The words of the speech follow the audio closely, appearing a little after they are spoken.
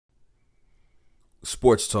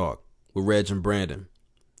Sports Talk with Reg and Brandon,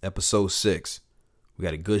 episode 6. We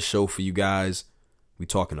got a good show for you guys. We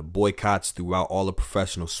talking to boycotts throughout all the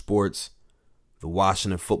professional sports. The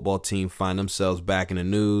Washington football team find themselves back in the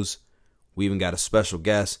news. We even got a special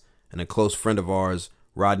guest and a close friend of ours,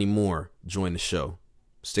 Rodney Moore, join the show.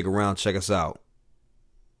 Stick around, check us out.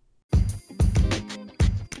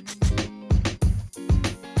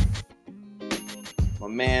 My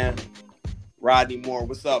man, Rodney Moore.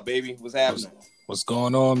 What's up, baby? What's happening? What's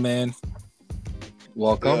going on, man?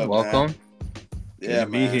 Welcome. Man. Yeah,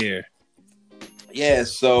 be here. Yeah,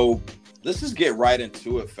 so let's just get right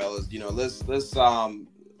into it, fellas. Let's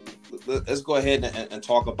go ahead and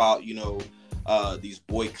talk about these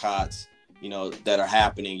boycotts that are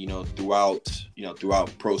happening throughout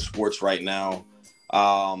pro sports right now.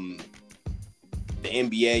 The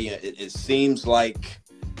NBA, it seems like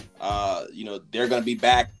they're going to be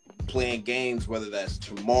back playing games, whether that's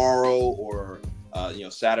tomorrow or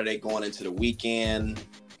Saturday going into the weekend.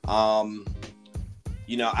 I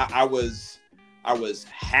was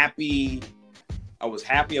happy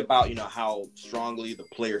about how strongly the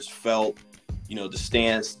players felt, the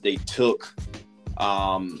stance they took.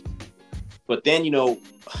 But then you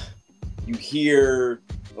hear,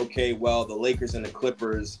 okay, well, the Lakers and the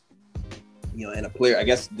Clippers, and a player, I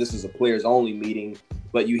guess this is a players only meeting,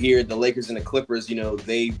 but you hear the Lakers and the Clippers,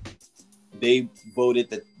 they voted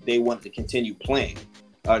that they wanted to continue playing.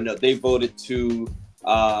 No, they voted to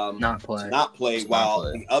not play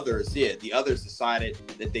the others decided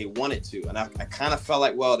that they wanted to. And I kind of felt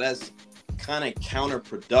like, well, that's kind of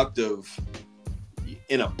counterproductive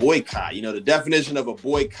in a boycott. The definition of a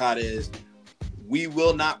boycott is we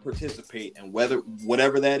will not participate in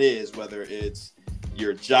whatever that is, whether it's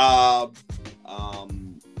your job,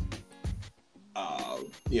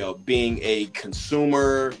 being a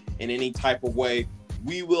consumer in any type of way.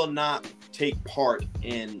 We will not take part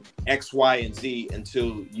in X, Y, and Z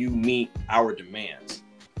until you meet our demands.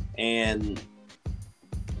 And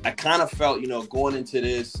I kind of felt, going into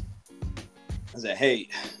this, I said, hey,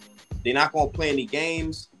 they're not going to play any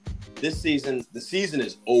games this season. The season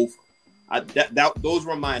is over. Those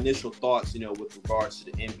were my initial thoughts, with regards to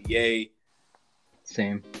the NBA.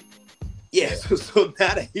 Same. Yeah. So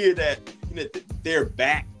now to hear that, they're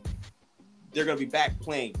back, they're going to be back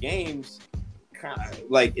playing games. Kind of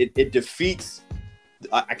like it defeats.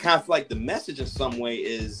 I kind of feel like the message in some way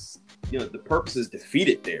is, the purpose is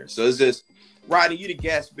defeated there. So it's just, Rodney, you the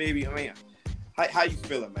guest, baby. I mean, how you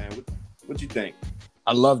feeling, man? What you think?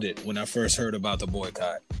 I loved it when I first heard about the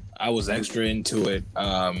boycott. I was extra into it.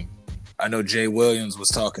 I know Jay Williams was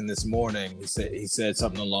talking this morning. He said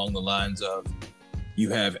something along the lines of, "You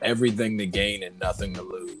have everything to gain and nothing to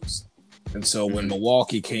lose." And so when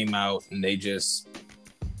Milwaukee came out and they just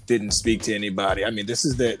didn't speak to anybody. I mean, this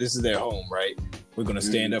is their home, right? We're going to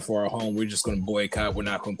stand up for our home. We're just going to boycott. We're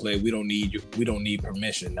not going to play. We don't need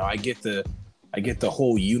permission. Now I get the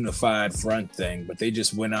whole unified front thing, but they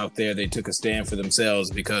just went out there. They took a stand for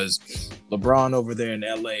themselves because LeBron over there in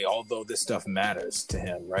LA, although this stuff matters to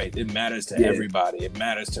him, right? It matters to everybody. It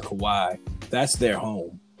matters to Kawhi. That's their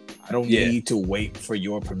home. I don't need to wait for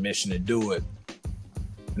your permission to do it.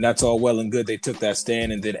 And that's all well and good. They took that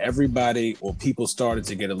stand, and then people started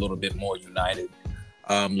to get a little bit more united.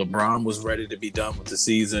 LeBron was ready to be done with the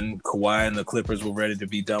season. Kawhi and the Clippers were ready to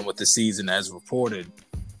be done with the season, as reported.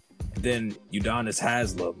 And then Udonis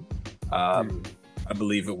Haslem, I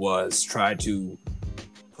believe it was, tried to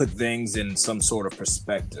put things in some sort of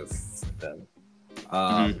perspective for them,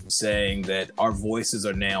 saying that our voices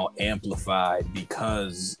are now amplified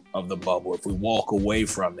because of the bubble. If we walk away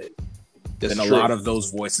from it, then a lot of those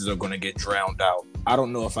voices are going to get drowned out. I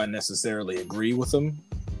don't know if I necessarily agree with them,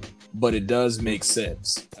 but it does make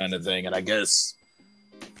sense, kind of thing. And I guess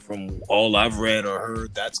from all I've read or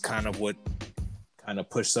heard, that's kind of what kind of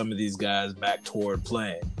pushed some of these guys back toward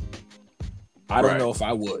playing. I don't know if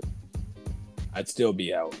I would. I'd still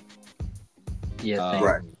be out. Yeah,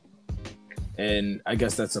 right. And I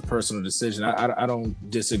guess that's a personal decision. I don't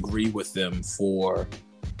disagree with them for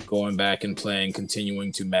going back and playing,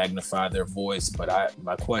 continuing to magnify their voice. But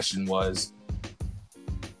my question was,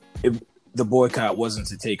 if the boycott wasn't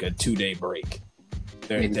to take a 2-day break,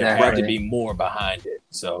 there had to be more behind it.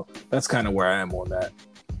 So that's kind of where I am on that.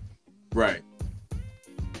 Right.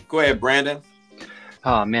 Go ahead, Brandon.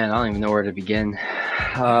 Oh man, I don't even know where to begin.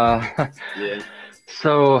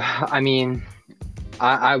 So I mean,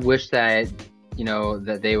 I wish that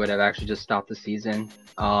that they would have actually just stopped the season.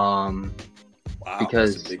 Wow,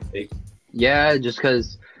 because that's a big thing. Yeah, just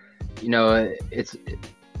because it's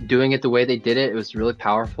doing it the way they did it. It was really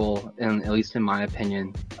powerful, and at least in my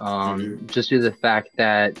opinion, just due to the fact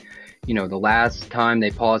that the last time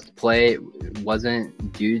they paused to play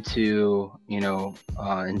wasn't due to,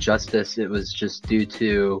 injustice. It was just due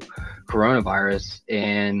to coronavirus,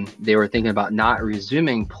 and they were thinking about not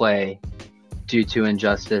resuming play due to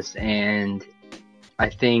injustice. And I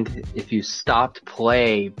think if you stopped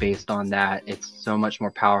play based on that, it's so much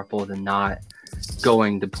more powerful than not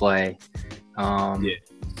going to play.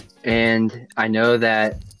 And I know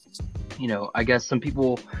that, I guess some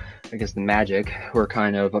people, the Magic, were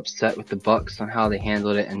kind of upset with the Bucks on how they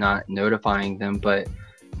handled it and not notifying them. But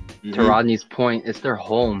to Rodney's point, it's their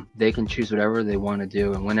home. They can choose whatever they want to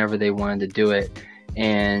do and whenever they wanted to do it.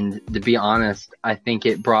 And to be honest, I think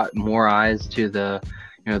it brought more eyes to the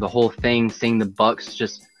whole thing, seeing the Bucks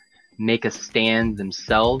just make a stand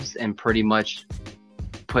themselves and pretty much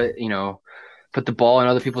put the ball in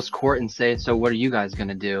other people's court and say, so what are you guys going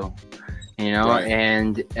to do? Right.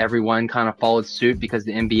 And everyone kind of followed suit because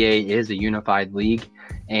the NBA is a unified league.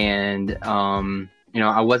 And,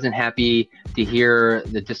 I wasn't happy to hear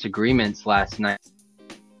the disagreements last night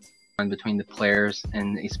between the players,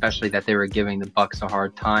 and especially that they were giving the Bucks a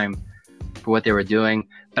hard time for what they were doing.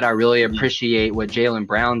 But I really appreciate what Jaylen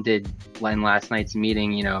Brown did in last night's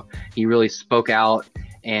meeting. He really spoke out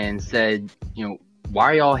and said, why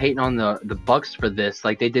are y'all hating on the Bucks for this?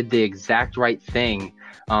 Like, they did the exact right thing,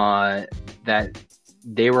 that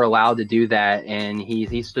they were allowed to do that, and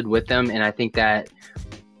he stood with them. And I think that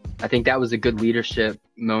was a good leadership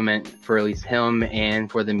moment for at least him and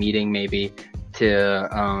for the meeting, maybe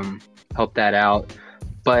to help that out.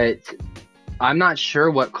 But I'm not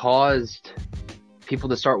sure what caused people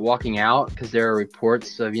to start walking out, because there are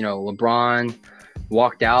reports of, LeBron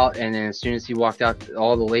walked out, and then as soon as he walked out,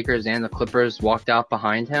 all the Lakers and the Clippers walked out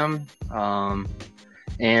behind him.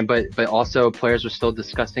 But also players were still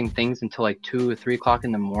discussing things until like 2 or 3 o'clock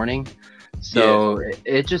in the morning. So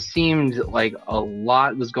it just seemed like a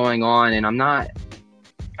lot was going on, and I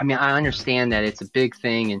understand that it's a big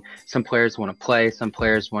thing, and some players want to play, some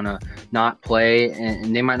players want to not play,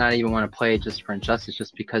 and they might not even want to play just for injustice,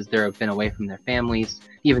 just because they've been away from their families,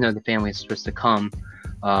 even though the family is supposed to come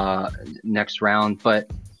next round. But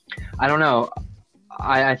I don't know.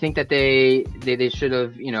 I think that they should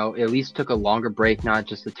have, at least took a longer break, not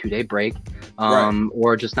just a 2-day break,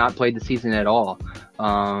 or just not played the season at all.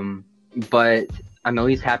 But I'm at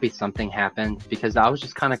least happy something happened, because I was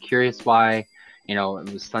just kind of curious why, it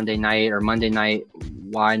was Sunday night or Monday night,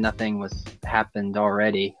 why nothing was happened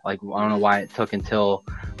already. Like, I don't know why it took until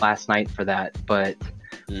last night for that. But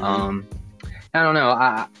I don't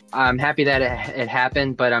know. I'm happy that it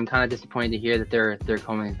happened, but I'm kind of disappointed to hear that they're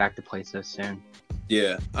coming back to play so soon.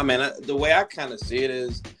 Yeah, the way I kind of see it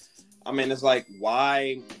is, it's like,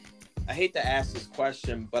 why? I hate to ask this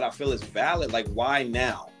question, but I feel it's valid. Like, why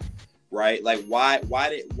now, right? Like, why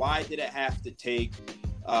did it have to take,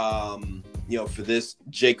 for this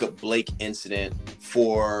Jacob Blake incident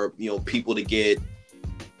for people to get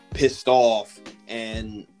pissed off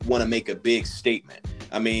and want to make a big statement?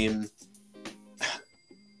 The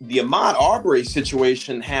Ahmaud Arbery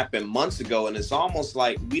situation happened months ago, and it's almost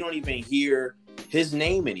like we don't even hear his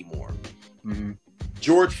name anymore.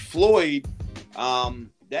 George Floyd,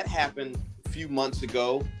 that happened a few months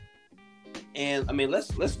ago, and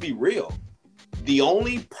let's be real. The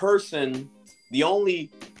only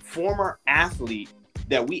former athlete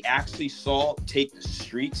that we actually saw take the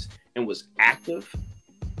streets and was active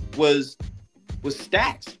was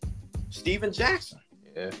Stacks, Steven Jackson.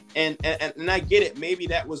 Yeah. And I get it. Maybe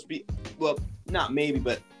that was not maybe,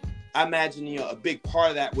 but I imagine a big part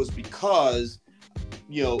of that was because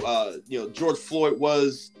George Floyd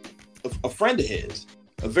was a friend of his,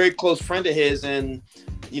 a very close friend of his, and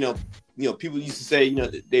people used to say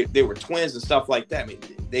they were twins and stuff like that.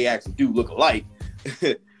 They actually do look alike,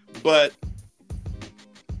 but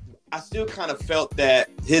I still kind of felt that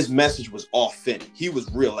his message was authentic. He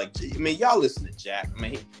was real. Like, y'all listen to Jack.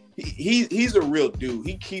 He's a real dude.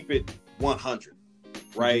 He keep it 100,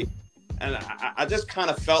 right? And I just kind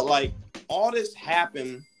of felt like all this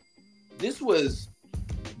happened. This was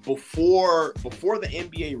before the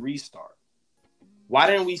NBA restart. Why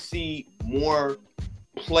didn't we see more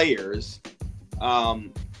players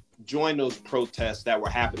join those protests that were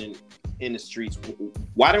happening in the streets?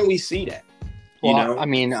 Why didn't we see that? Well,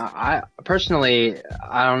 I personally,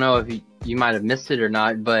 I don't know if you might have missed it or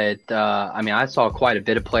not, but I saw quite a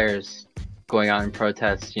bit of players going out in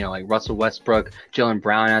protests, like Russell Westbrook, Jaylen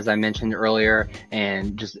Brown, as I mentioned earlier,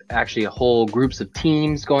 and just actually whole groups of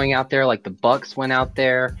teams going out there, like the Bucks went out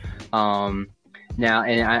there. Now,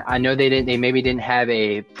 and I know they maybe didn't have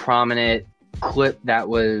a prominent clip that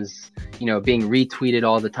was, being retweeted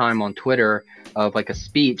all the time on Twitter of like a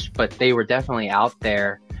speech, but they were definitely out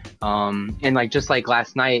there. And like just like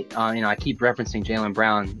last night, I keep referencing Jaylen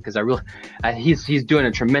Brown because he's doing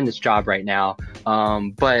a tremendous job right now.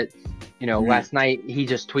 But last night he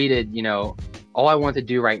just tweeted, all I want to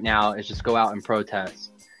do right now is just go out and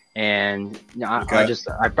protest. And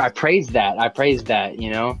I praised that.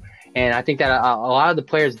 And I think that a lot of the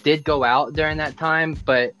players did go out during that time,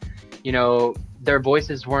 but their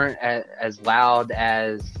voices weren't as loud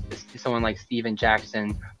as someone like Steven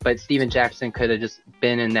Jackson. But Steven Jackson could have just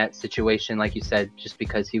been in that situation, like you said, just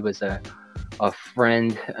because he was a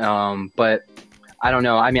friend. But I don't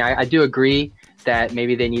know. I mean, I do agree that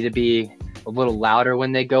maybe they need to be a little louder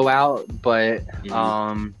when they go out, but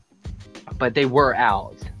they were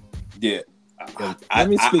out. Yeah. Let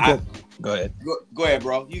me speak up. Go ahead. Go ahead,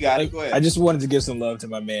 bro. You got it. Go ahead. I just wanted to give some love to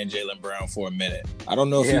my man Jaylen Brown for a minute. I don't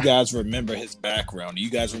know if you guys remember his background. Do you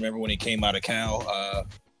guys remember when he came out of Cal a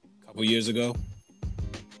couple years ago?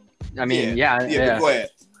 I mean, yeah. Go ahead.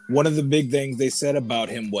 One of the big things they said about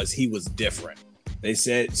him was he was different. They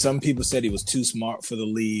said some people said he was too smart for the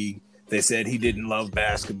league. They said he didn't love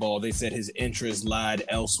basketball. They said his interests lied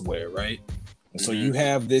elsewhere, right? So you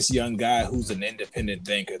have this young guy who's an independent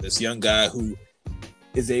thinker, this young guy who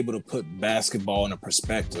is able to put basketball in a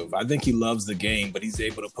perspective. I think he loves the game, but he's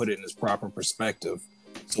able to put it in his proper perspective.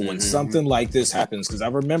 So when something like this happens, because I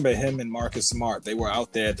remember him and Marcus Smart, they were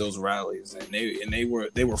out there at those rallies, and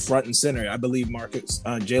they were front and center. I believe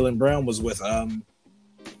Jaylen Brown was with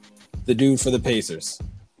the dude for the Pacers.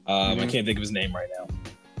 I can't think of his name right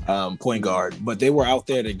now. Point guard, but they were out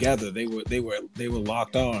there together. They were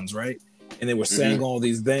locked arms, right? And they were saying all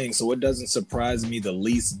these things. So it doesn't surprise me the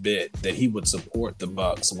least bit that he would support the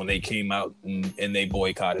Bucks when they came out and they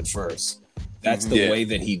boycotted first. That's the way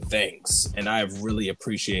that he thinks. And I really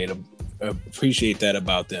appreciate that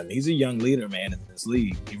about them. He's a young leader, man, in this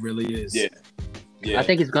league. He really is. Yeah. I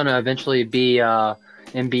think he's going to eventually be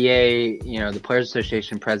NBA, the Players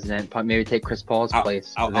Association president, maybe take Chris Paul's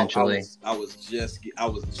place eventually. I was just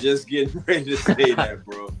getting ready to say that,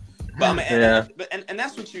 bro. But I mean, and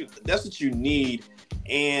that's what you need,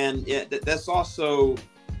 and that's also,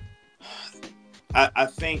 I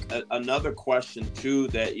think another question too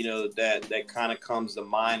that that kind of comes to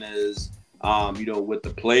mind is, with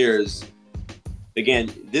the players, again,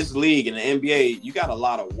 this league in the NBA, you got a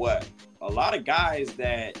lot of guys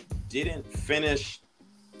that didn't finish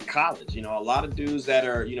college. A lot of dudes that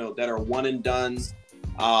are one and done.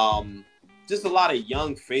 Just a lot of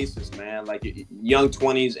young faces, man, like young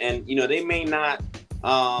 20s, and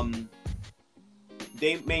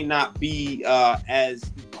they may not be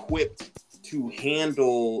as equipped to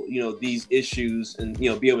handle these issues and be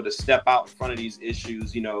able to step out in front of these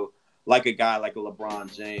issues, like a guy like a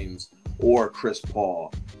LeBron James or Chris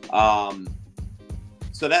Paul.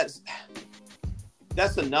 So that's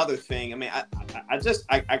another thing. I mean,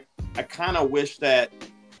 I kind of wish that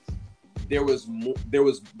there was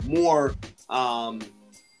more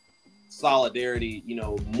solidarity,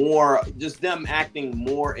 more just them acting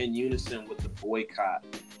more in unison with the boycott.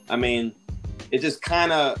 I mean, it just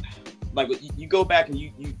kind of like you go back and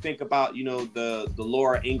you think about the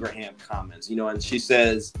Laura Ingraham comments, and she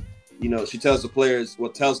says, she tells the players,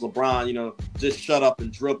 tells LeBron, just shut up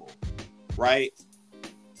and dribble, right?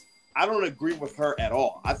 I don't agree with her at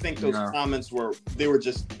all. I think those comments were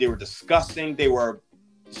disgusting.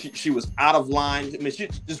 She was out of line. I mean,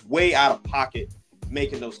 she's just way out of pocket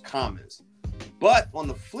making those comments. But on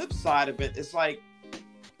the flip side of it, it's like,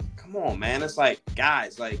 come on, man. It's like,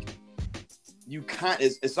 guys, like,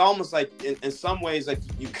 it's almost like in some ways, like,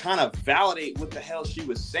 you kind of validate what the hell she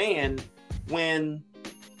was saying when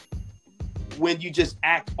you just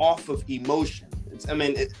act off of emotion.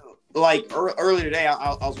 Like earlier today,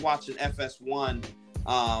 I was watching FS1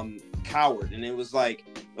 Coward, and it was like,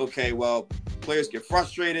 okay, well, players get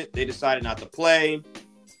frustrated. They decided not to play,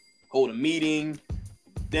 hold a meeting.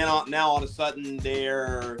 Then now all of a sudden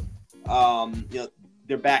they're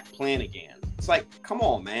back playing again. It's like, come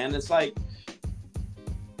on, man. It's like,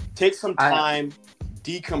 take some time,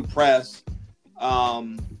 decompress,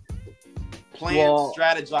 plan,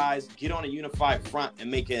 strategize, get on a unified front, and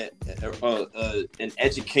make an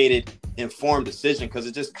educated, informed decision. Because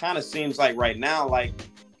it just kind of seems like right now, like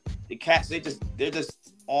the cats, they're just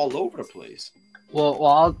all over the place.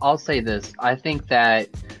 Well, I'll say this. I think that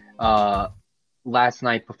last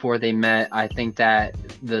night before they met, I think that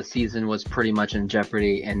the season was pretty much in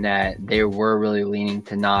jeopardy, and that they were really leaning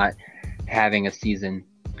to not having a season.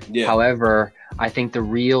 Yeah. However, I think the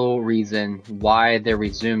real reason why they're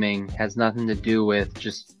resuming has nothing to do with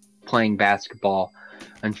just playing basketball.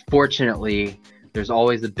 Unfortunately, there's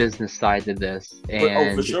always a business side to this,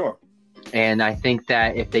 and for sure. And I think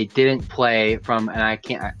that if they didn't play and I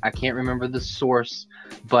can't remember the source,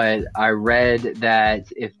 but I read that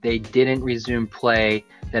if they didn't resume play,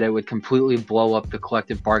 that it would completely blow up the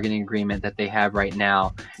collective bargaining agreement that they have right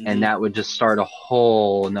now, and that would just start a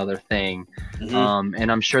whole another thing.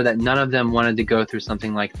 And I'm sure that none of them wanted to go through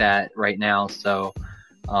something like that right now. So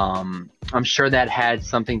I'm sure that had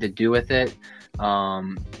something to do with it,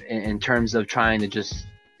 in terms of trying to just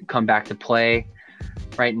come back to play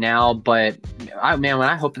right now. But when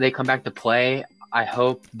I hope that they come back to play, I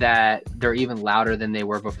hope that they're even louder than they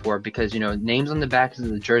were before, because, names on the backs of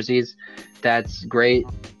the jerseys, that's great.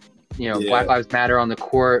 Black Lives Matter on the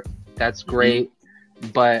court, that's great.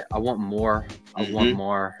 But I want more. I want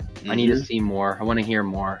more. I need to see more. I want to hear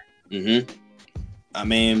more. I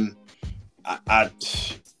mean, I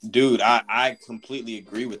completely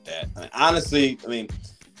agree with that. Honestly,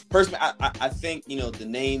 personally, I think, the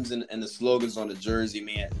names and the slogans on the jersey,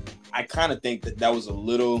 man, I kind of think that was a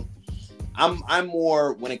little. I'm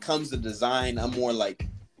more, when it comes to design, I'm more like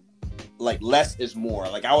less is more.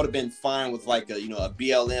 Like, I would have been fine with like a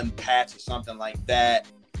BLM patch or something like that,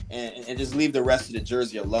 and just leave the rest of the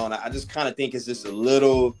jersey alone. I just kind of think it's just a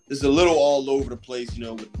little all over the place,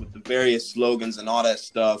 with the various slogans and all that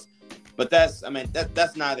stuff. But that's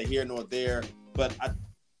neither here nor there. But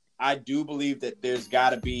I do believe that there's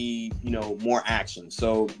got to be, more action.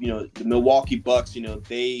 So, the Milwaukee Bucks,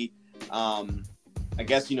 they, I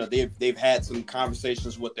guess, they've had some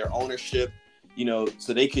conversations with their ownership,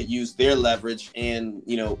 so they could use their leverage and,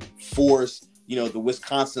 force, the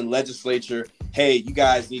Wisconsin legislature, hey, you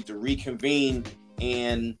guys need to reconvene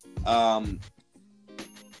and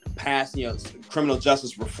pass, criminal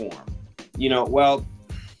justice reform. Well,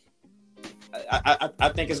 I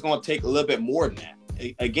think it's going to take a little bit more than that.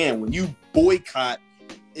 Again, when you boycott,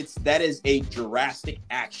 that is a drastic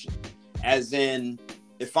action. As in,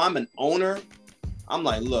 if I'm an owner, I'm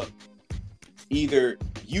like, look, either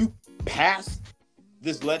you pass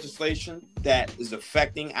this legislation that is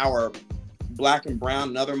affecting our Black and brown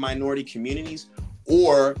and other minority communities,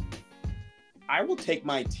 or I will take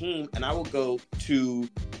my team and I will go to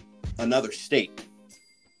another state.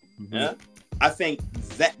 Yeah, I think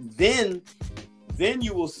that then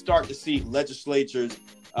you will start to see legislatures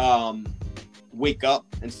wake up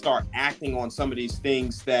and start acting on some of these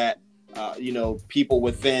things that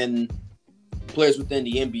players within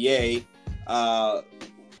the NBA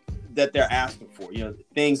that they're asking for.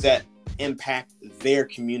 Things that impact their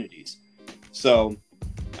communities. So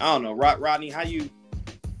I don't know, Rodney, how you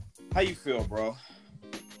feel, bro?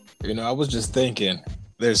 I was just thinking,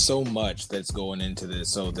 there's so much that's going into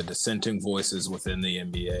this. So the dissenting voices within the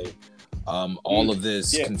NBA, all of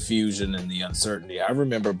this confusion and the uncertainty. I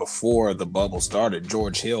remember before the bubble started,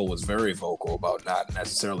 George Hill was very vocal about not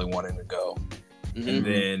necessarily wanting to go. And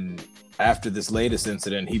then after this latest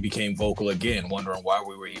incident, he became vocal again, wondering why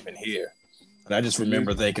we were even here. And I just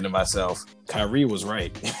remember thinking to myself, Kyrie was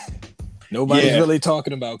right. Nobody's really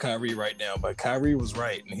talking about Kyrie right now, but Kyrie was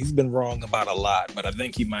right. And he's been wrong about a lot, but I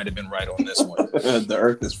think he might have been right on this one. The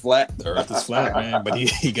earth is flat. The earth is flat, man. But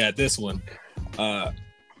he got this one.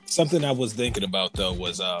 Something I was thinking about, though,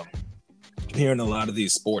 was hearing a lot of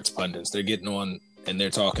these sports pundits. They're getting on and they're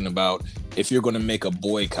talking about, if you're going to make a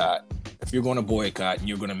boycott, and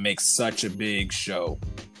you're going to make such a big show,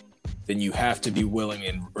 then you have to be willing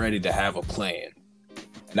and ready to have a plan.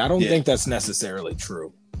 And I don't think that's necessarily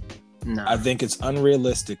true. No. I think it's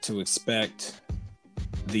unrealistic to expect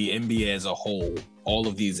the NBA as a whole, all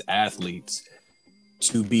of these athletes,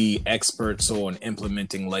 to be experts on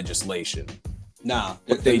implementing legislation. Nah,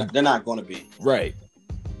 they're not going to be. Right.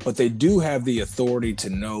 But they do have the authority to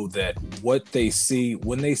know that what they see,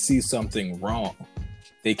 when they see something wrong,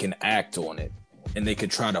 they can act on it, and they could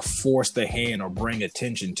try to force the hand or bring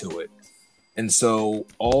attention to it. And so,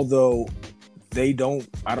 although they don't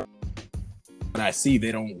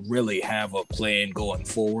really have a plan going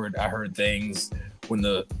forward. I heard things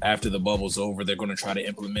after the bubble's over, they're going to try to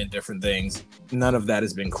implement different things. None of that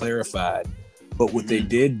has been clarified. But what they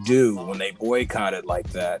did do when they boycotted like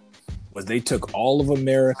that was they took all of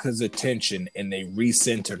America's attention and they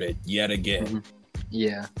recentered it yet again.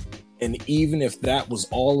 Yeah. And even if that was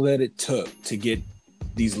all that it took to get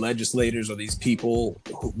these legislators or these people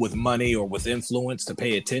with money or with influence to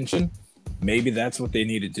pay attention, maybe that's what they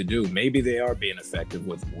needed to do. Maybe they are being effective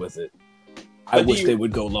with it. I wish they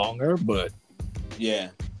would go longer, but yeah.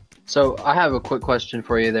 So I have a quick question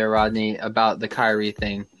for you there, Rodney, about the Kyrie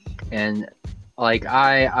thing. And like,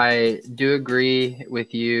 I do agree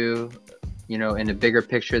with you, in the bigger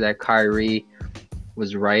picture, that Kyrie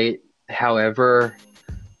was right. However,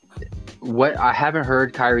 I haven't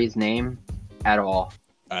heard Kyrie's name at all.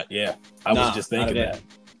 Yeah, I was just thinking that.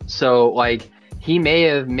 So, like, he may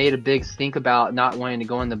have made a big stink about not wanting to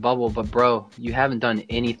go in the bubble, but bro, you haven't done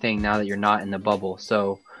anything now that you're not in the bubble.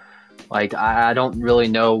 So, like, I don't really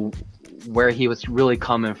know where he was really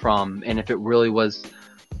coming from, and if it really was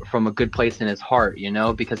from a good place in his heart, you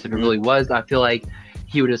know? Because if it really was, I feel like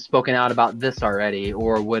he would have spoken out about this already,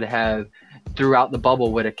 or would have, throughout the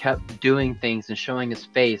bubble, would have kept doing things and showing his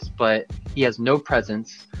face. But he has no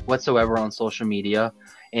presence whatsoever on social media,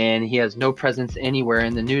 and he has no presence anywhere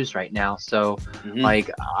in the news right now. So, like,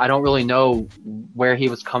 I don't really know where he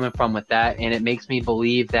was coming from with that, and it makes me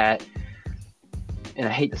believe that, and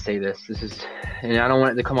I hate to say this, and I don't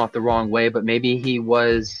want it to come off the wrong way, but maybe he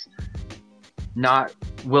was not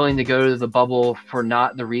willing to go to the bubble for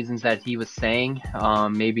not the reasons that he was saying.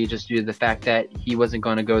 Maybe just due to the fact that he wasn't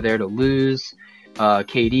going to go there to lose.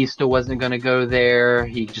 KD still wasn't going to go there.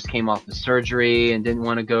 He just came off the surgery and didn't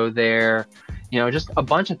want to go there. You know, just a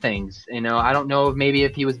bunch of things. You know, I don't know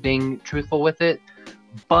if he was being truthful with it,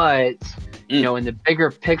 but you know, in the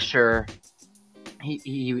bigger picture,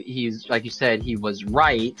 he's, like you said, he was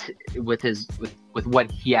right with what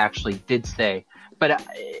he actually did say. But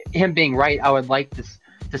him being right, I would like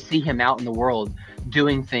to see him out in the world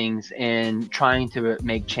doing things and trying to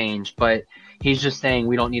make change. But he's just saying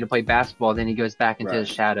we don't need to play basketball. Then he goes back into the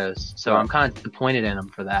shadows. So I'm kind of disappointed in him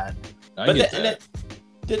for that. But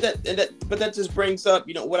that just brings up,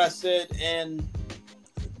 you know, what I said in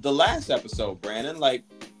the last episode, Brandon. Like,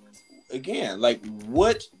 again, like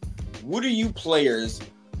what are you players?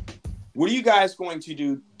 What are you guys going to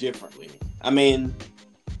do differently? I mean,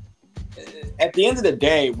 at the end of the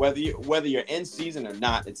day, whether you're in season or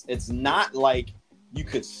not, it's not like you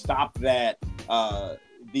could stop that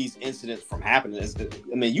these incidents from happening.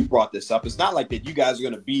 I mean, you brought this up. It's not like that you guys are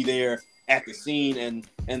going to be there at the scene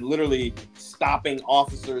and literally stopping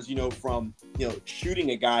officers, you know, from, you know,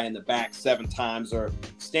 shooting a guy in the back 7 times or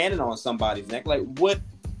standing on somebody's neck. Like, what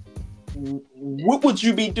would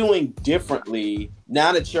you be doing differently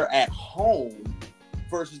now that you're at home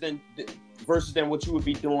versus than what you would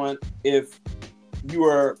be doing if you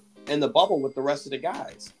were in the bubble with the rest of the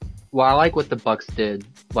guys? Well, I like what the Bucks did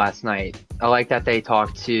last night. I like that they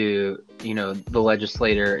talked to, you know, the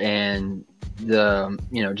legislator and the,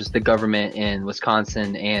 you know, just the government in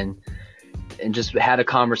Wisconsin and just had a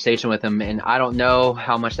conversation with them. And I don't know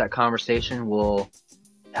how much that conversation will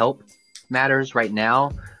help matters right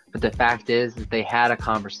now, but the fact is that they had a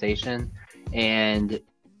conversation. And,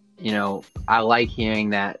 you know, I like hearing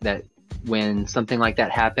that when something like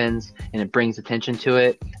that happens and it brings attention to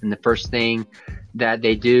it, and the first thing that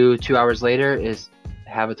they do 2 hours later is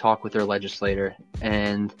have a talk with their legislator.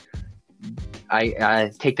 And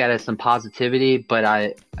I take that as some positivity, but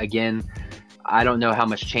I don't know how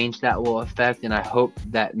much change that will affect, and I hope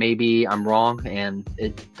that maybe I'm wrong and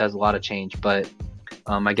it does a lot of change, but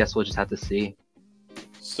I guess we'll just have to see.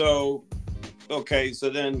 So, okay, so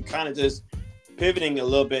then kind of just pivoting a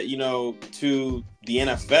little bit, you know, to the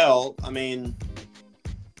NFL. I mean,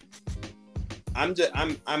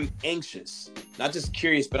 I'm anxious, not just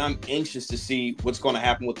curious, but I'm anxious to see what's going to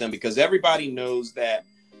happen with them, because everybody knows that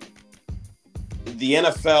the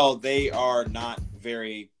NFL, they are not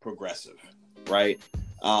very progressive, right?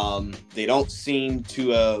 They don't seem to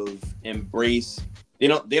have embraced. They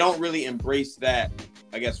don't really embrace that,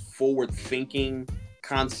 I guess, forward thinking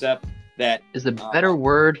concept. That is a better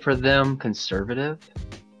word for them, conservative.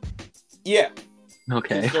 Yeah.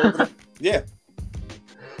 Okay. Conservative. Yeah.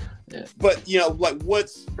 Yeah. But, you know, like,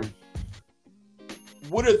 what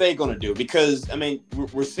are they going to do? Because, I mean,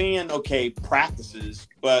 we're seeing, okay, practices,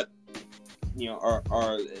 but, you know,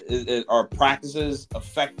 are practices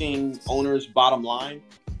affecting owners' bottom line?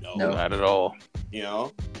 No, not at all. You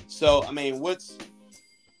know? So, I mean,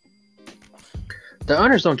 the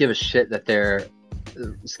owners don't give a shit that they're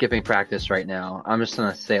skipping practice right now. I'm just going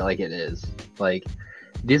to say it like it is. Like,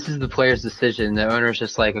 this is the player's decision. The owner's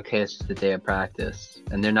just like, okay, it's just a day of practice.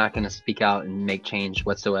 And they're not going to speak out and make change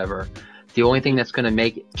whatsoever. The only thing that's going to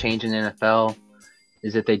make change in the NFL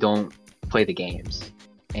is if they don't play the games.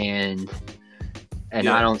 And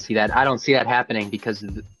yeah. I don't see that. I don't see that happening because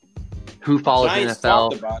who follows Giants the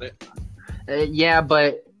NFL? Talked about it. Yeah,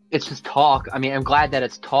 but it's just talk. I mean, I'm glad that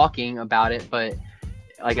it's talking about it, but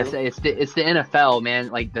like I said, it's the NFL, man.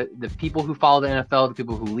 Like the people who follow the NFL, the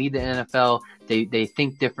people who lead the NFL, they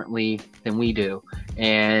think differently than we do.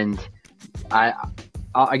 And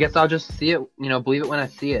I guess I'll just see it, you know, believe it when I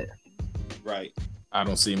see it. Right. I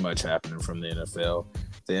don't see much happening from the NFL.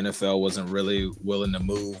 The NFL wasn't really willing to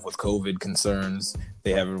move with COVID concerns.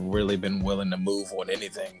 They haven't really been willing to move on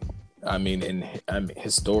anything I mean,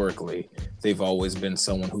 historically, they've always been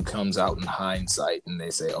someone who comes out in hindsight and they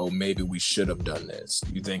say, "Oh, maybe we should have done this."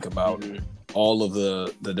 You think about all of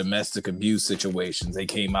the domestic abuse situations; they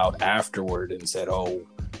came out afterward and said, "Oh,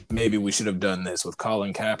 maybe we should have done this." With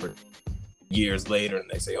Colin Kaepernick, years later, and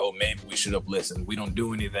they say, "Oh, maybe we should have listened." We don't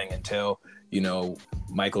do anything until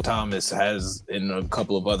Michael Thomas has and a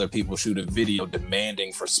couple of other people shoot a video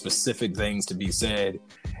demanding for specific things to be said.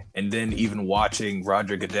 And then even watching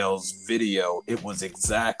Roger Goodell's video, it was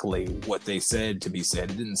exactly what they said to be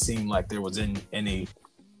said. It didn't seem like there was any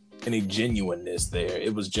genuineness there.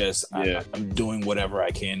 It was just, I'm doing whatever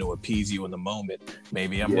I can to appease you in the moment.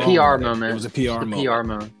 Maybe I'm wrong. PR moment. It was a PR moment. PR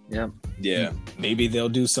moment. Yeah. Yeah. Maybe they'll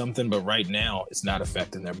do something, but right now it's not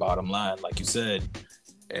affecting their bottom line, like you said.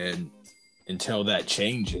 And until that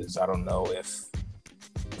changes, I don't know if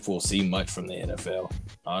we'll see much from the NFL,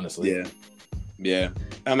 honestly. Yeah. Yeah.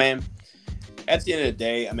 I mean, at the end of the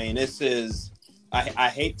day, I mean, this is, I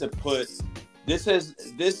hate to put, this is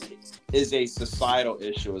a societal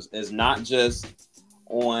issue. It's not just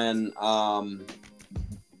on,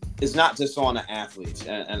 it's not just on the athletes.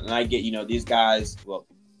 And I get, these guys, well,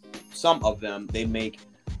 some of them, they make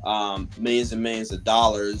millions and millions of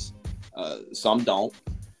dollars. Some don't.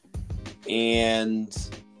 And,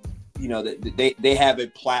 they have a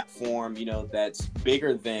platform, that's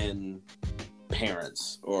bigger than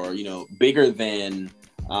parents or bigger than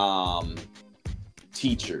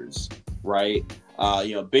teachers, right?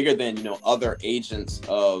 Bigger than other agents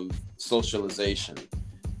of socialization.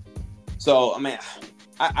 So I mean,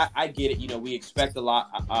 I get it. We expect a lot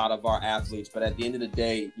out of our athletes, but at the end of the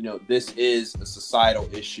day, this is a societal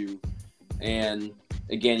issue. And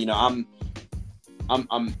again, I'm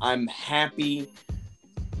happy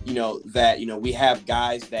that we have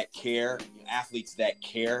guys that care, athletes that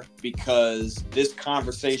care, because this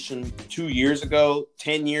conversation 2 years ago,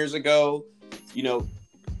 10 years ago, it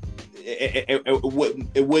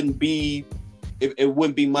wouldn't be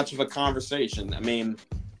much of a conversation. I mean,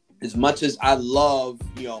 as much as I love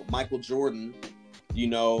Michael Jordan,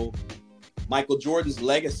 Michael Jordan's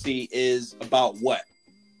legacy is about what?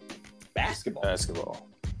 Basketball,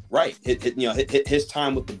 right? His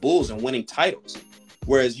time with the Bulls and winning titles.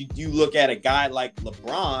 Whereas you look at a guy like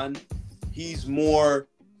LeBron, he's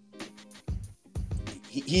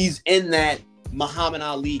in that Muhammad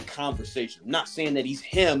Ali conversation. I'm not saying that he's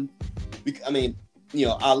him. I mean,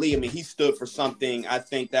 Ali, he stood for something. I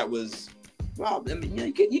think that was, well, I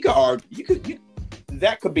mean, you could argue,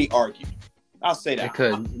 that could be argued. I'll say that. It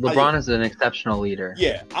could. LeBron is an exceptional leader.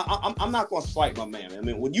 Yeah. I'm not going to slight my man. I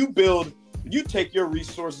mean, when you take your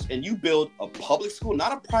resources and you build a public school,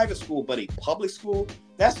 not a private school, but a public school,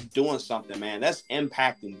 that's doing something, man. That's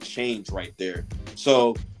impacting change right there.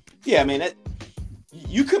 So, yeah, I mean,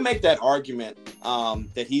 you could make that argument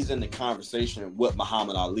that he's in the conversation with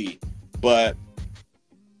Muhammad Ali. But,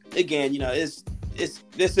 again, this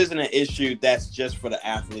isn't an issue that's just for the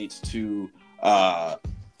athletes to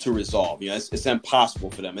resolve. It's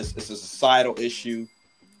impossible for them. It's a societal issue.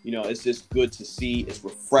 It's just good to see. It's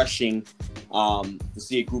refreshing to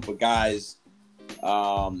see a group of guys,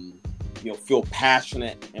 feel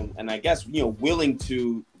passionate and I guess, willing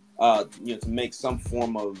to make some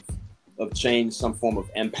form of change, some form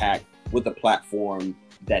of impact with the platform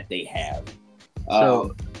that they have.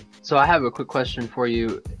 So I have a quick question for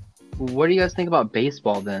you. What do you guys think about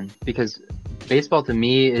baseball then? Because baseball to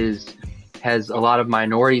me has a lot of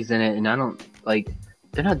minorities in it, and I don't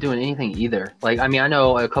they're not doing anything either. I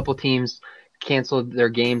know a couple teams canceled their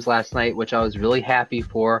games last night, which I was really happy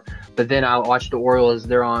for. But then I watched the Orioles.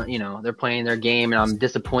 They're on, they're playing their game, and I'm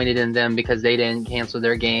disappointed in them because they didn't cancel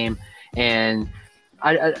their game. And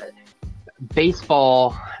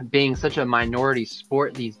baseball being such a minority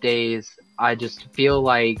sport these days, I just feel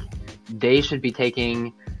like they should be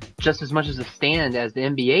taking just as much as a stand as the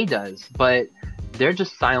NBA does. But they're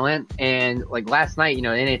just silent. And last night, the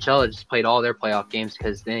NHL just played all their playoff games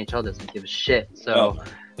because the NHL doesn't give a shit. So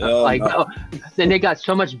then they got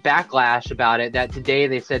so much backlash about it that today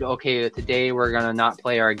they said, okay, today we're going to not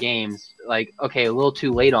play our games. Okay, a little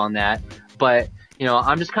too late on that. But,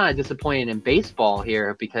 I'm just kind of disappointed in baseball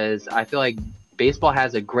here because I feel like baseball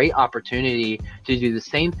has a great opportunity to do the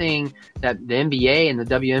same thing that the NBA and the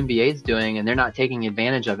WNBA is doing, and they're not taking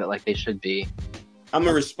advantage of it like they should be. I'm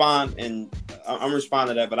gonna respond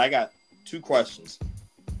to that, but I got two questions.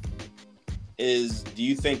 Do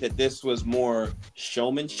you think that this was more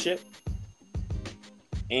showmanship?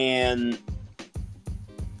 And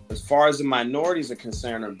as far as the minorities are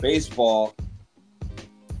concerned in baseball,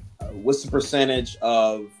 what's the percentage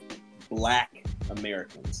of Black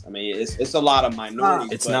Americans? I mean, it's a lot of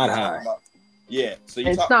minorities. It's not high. Yeah. So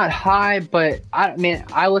it's not high, but I mean,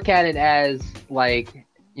 I look at it as like,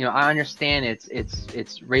 you know, I understand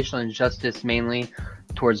it's racial injustice mainly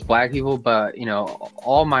towards black people, but you know,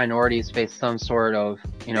 all minorities face some sort of,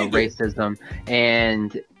 you know, racism,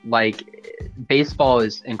 and like baseball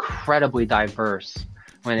is incredibly diverse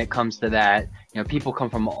when it comes to that. You know, people come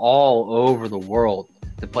from all over the world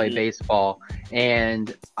to play baseball,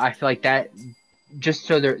 and I feel like that just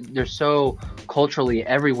so they're so culturally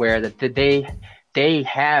everywhere that they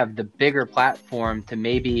have the bigger platform to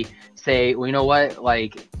maybe say, well, you know what,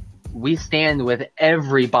 like we stand with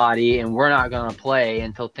everybody and we're not going to play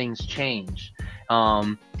until things change.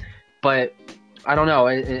 But I don't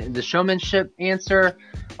know, the showmanship answer,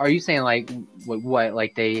 are you saying like what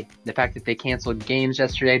like the fact that they canceled games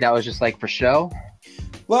yesterday, that was just like for show?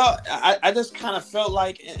 Well, I just kind of felt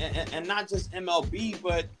like, and not just MLB,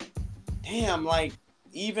 but damn, like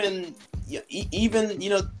even you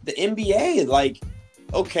know, the NBA, like,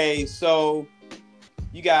 okay, so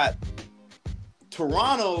you got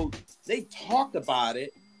Toronto, they talked about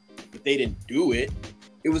it, but they didn't do it.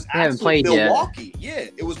 It was actually Milwaukee. Yeah,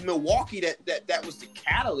 it was Milwaukee that was the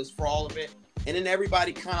catalyst for all of it, and then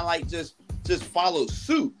everybody kind of like just followed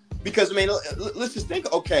suit. Because I mean, let's just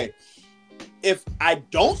think, okay, if I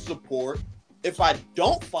don't support, if I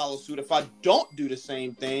don't follow suit, if I don't do the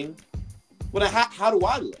same thing, well, then how do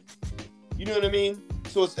I live? You know what I mean?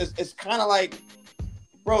 So it's kind of like,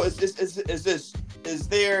 bro, is this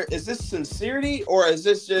sincerity, or is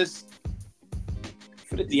this just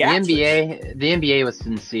for the theatrics? The NBA was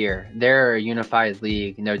sincere. They're a unified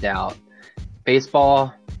league, no doubt.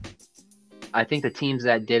 Baseball, I think the teams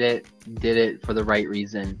that did it for the right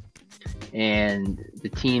reason. And the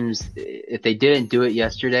teams, if they didn't do it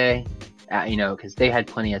yesterday, you know, because they had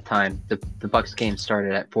plenty of time. The Bucks game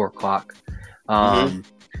started at 4:00.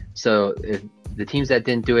 So if the teams that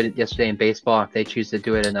didn't do it yesterday in baseball, if they choose to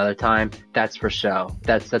do it another time, that's for show.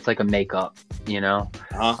 That's like a makeup, you know.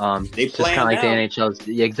 They just kind of like the NHL's,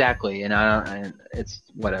 exactly. And it's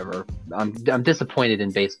whatever. I'm disappointed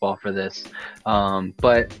in baseball for this,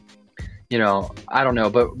 but you know, I don't know.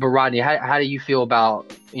 But Rodney, how do you feel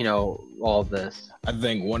about, you know, all of this? I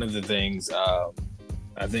think one of the things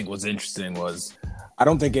I think was interesting was, I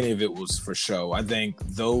don't think any of it was for show. I think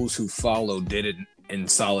those who followed did it in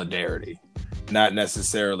solidarity, not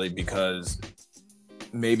necessarily because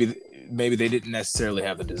maybe they didn't necessarily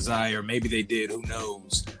have the desire. Maybe they did, who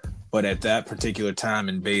knows? But at that particular time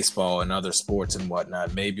in baseball and other sports and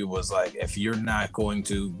whatnot, maybe it was like, if you're not going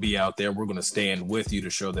to be out there, we're going to stand with you to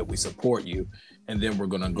show that we support you. And then we're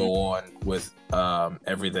going to go on with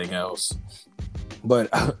everything else.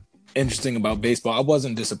 But interesting about baseball, I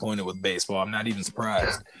wasn't disappointed with baseball. I'm not even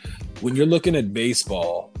surprised. When you're looking at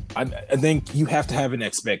baseball, I think you have to have an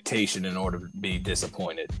expectation in order to be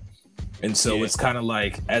disappointed. And so it's kind of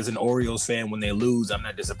like, as an Orioles fan, when they lose, I'm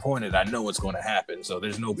not disappointed. I know what's going to happen. So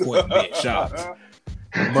there's no point in being shocked.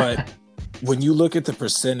 But when you look at the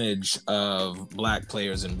percentage of black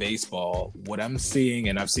players in baseball, what I'm seeing,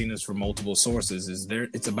 and I've seen this from multiple sources, is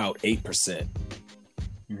it's about 8%.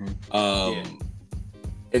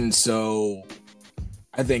 And so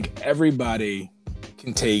I think everybody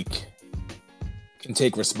can take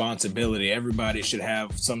responsibility. Everybody should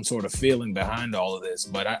have some sort of feeling behind all of this,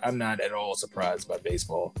 but I'm not at all surprised by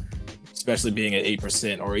baseball, especially being at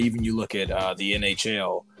 8%. Or even you look at the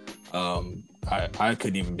NHL, I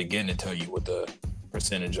couldn't even begin to tell you what the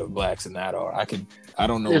percentage of blacks in that are. I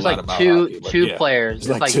don't know. There's a lot like about two hockey, two yeah. players.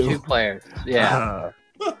 There's like two players. Yeah.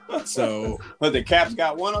 So, but the Caps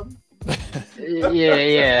got one of them.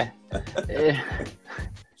 Yeah.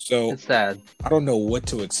 So it's sad. I don't know what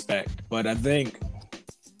to expect, but I think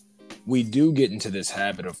we do get into this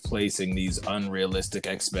habit of placing these unrealistic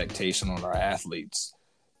expectations on our athletes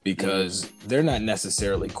because they're not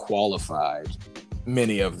necessarily qualified,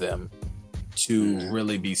 many of them, to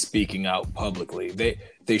really be speaking out publicly.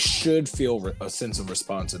 They should feel a sense of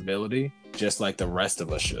responsibility, just like the rest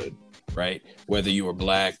of us should, right? Whether you are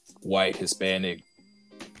black, white, Hispanic,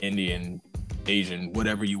 Indian, Asian,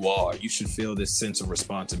 whatever you are, you should feel this sense of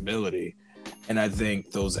responsibility. And I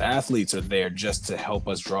think those athletes are there just to help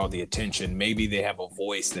us draw the attention. Maybe they have a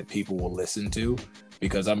voice that people will listen to,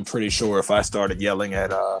 because I'm pretty sure if I started yelling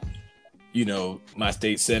at, my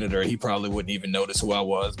state senator, he probably wouldn't even notice who I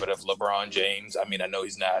was. But if LeBron James, I mean, I know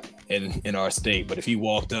he's not in our state, but if he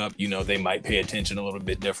walked up, they might pay attention a little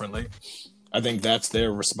bit differently. I think that's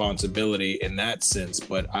their responsibility in that sense.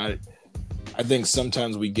 But I think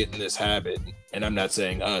sometimes we get in this habit, and I'm not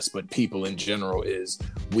saying us, but people in general, is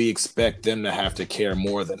we expect them to have to care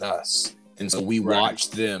more than us. And so we Right. watch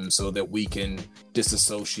them so that we can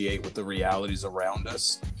disassociate with the realities around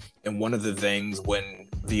us. And one of the things when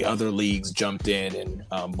the other leagues jumped in and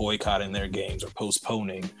boycotting their games or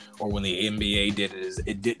postponing, or when the NBA did it, is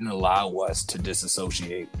it didn't allow us to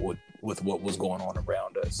disassociate with what was going on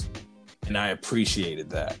around us. And I appreciated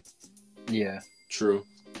that. Yeah. True.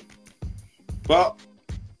 Well,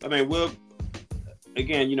 I mean, we'll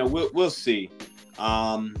see.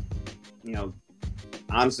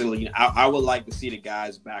 Honestly, I would like to see the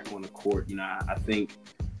guys back on the court.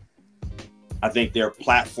 I think their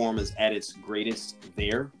platform is at its greatest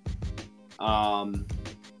there. The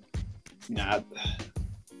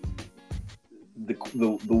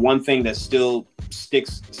one thing that still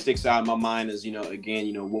sticks out in my mind is,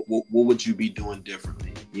 what would you be doing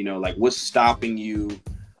differently? Like, what's stopping you?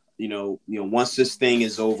 Once this thing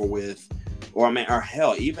is over with, or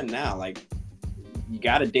hell, even now, like, you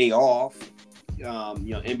got a day off.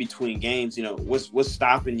 In between games, what's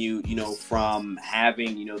stopping you, from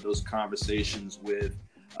having, those conversations with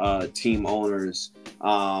team owners,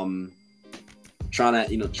 trying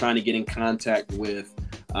to get in contact with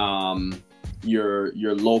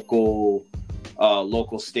your local,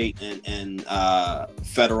 state and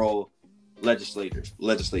federal legislatures.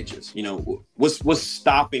 What's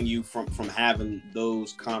stopping you from having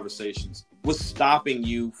those conversations? What's stopping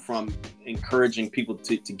you from encouraging people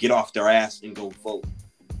to get off their ass and go vote?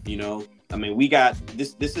 We got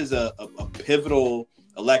this. This is a pivotal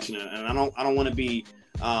election, and I don't want to be.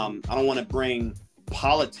 I don't want to bring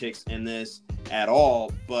politics in this at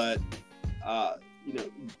all, but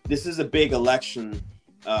this is a big election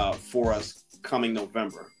for us coming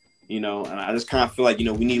November. And I just kind of feel like we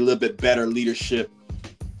need a little bit better leadership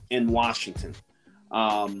in Washington.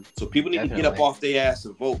 So people need to get up off their ass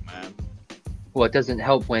and vote, man. Well, it doesn't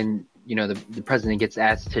help when, the president gets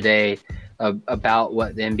asked today about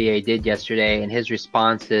what the NBA did yesterday, and his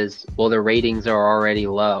response is, well, the ratings are already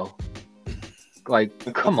low. Like,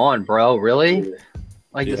 come on, bro, really?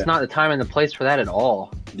 Like, It's not the time and the place for that at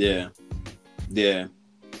all. Yeah. But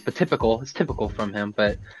it's typical from him,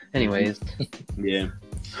 but anyways. Yeah.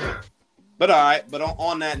 But all right, but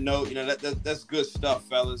on that note, that's good stuff,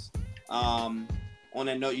 fellas. On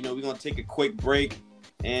that note, we're going to take a quick break.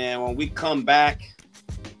 And when we come back,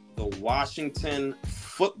 the Washington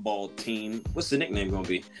football team, what's the nickname going to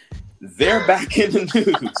be? They're back in the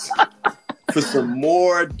news for some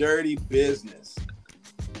more dirty business.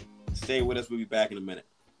 Stay with us. We'll be back in a minute.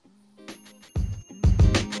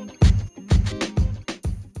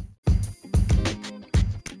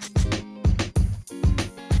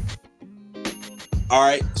 All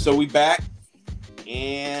right, so we back.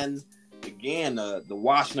 And again, the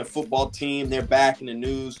Washington football team, they're back in the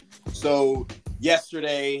news. So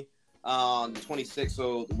yesterday, on the 26th,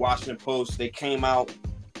 so the Washington Post, they came out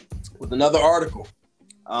with another article.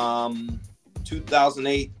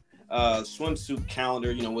 2008 swimsuit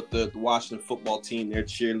calendar, with the Washington football team, their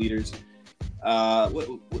cheerleaders.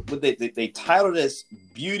 What they titled this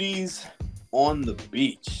 "Beauties on the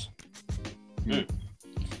Beach."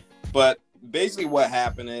 But basically what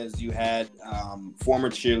happened is you had former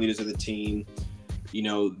cheerleaders of the team,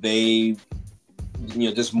 they,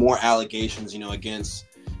 just more allegations, against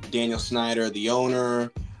Daniel Snyder, the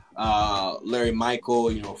owner, Larry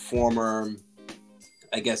Michael, former,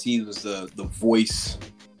 I guess he was the voice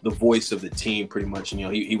of the team pretty much.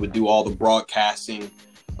 He would do all the broadcasting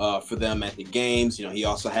for them at the games. He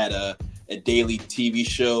also had a daily TV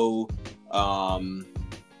show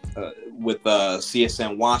with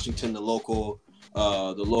CSN Washington, the local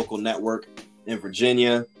network in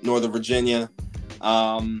Virginia, Northern Virginia.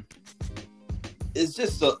 It's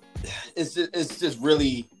just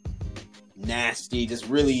really nasty, just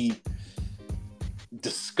really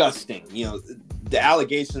disgusting. The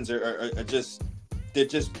allegations are just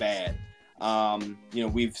bad.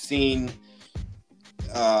 We've seen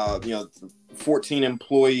 14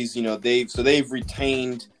 employees. They've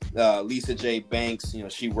retained Lisa J. Banks.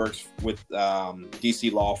 She works with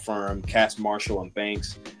DC law firm Cass Marshall and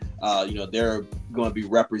Banks. They're going to be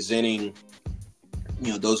representing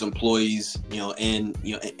those employees in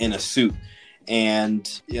a suit.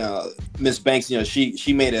 And Ms. Banks,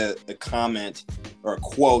 she made a comment or a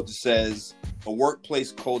quote that says, "A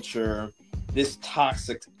workplace culture this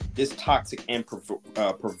toxic and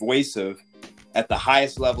pervasive at the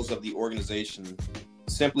highest levels of the organization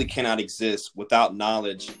simply cannot exist without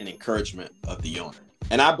knowledge and encouragement of the owner."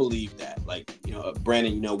 And I believe that. Like,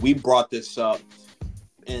 Brandon, we brought this up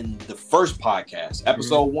in the first podcast,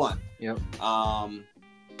 episode 1. Yep.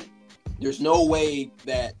 There's no way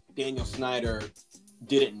that Daniel Snyder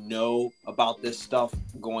didn't know about this stuff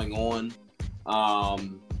going on.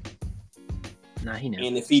 Nah, he knew.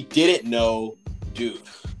 And if he didn't know, dude,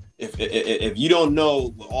 if you don't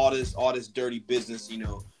know all this dirty business,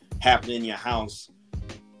 happening in your house,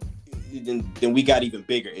 then we got even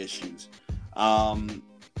bigger issues.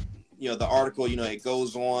 The article, it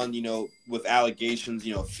goes on, with allegations,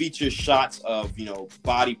 features shots of,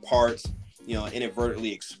 body parts,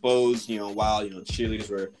 inadvertently exposed, while, cheerleaders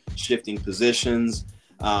were shifting positions.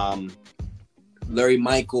 Larry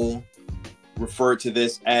Michael referred to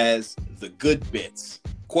this as the good bits.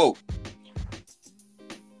 Quote,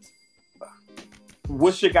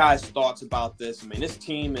 what's your guys' thoughts about this? I mean, this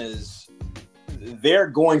team they're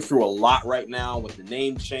going through a lot right now with the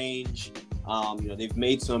name change. They've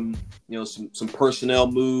made some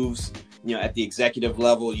personnel moves, at the executive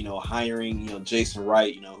level, hiring, Jason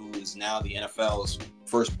Wright, who is now the NFL's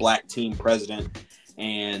first black team president.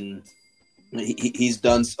 And he's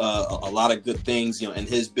done a lot of good things, in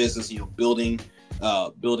his business, building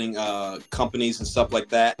companies and stuff like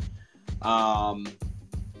that.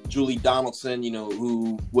 Julie Donaldson,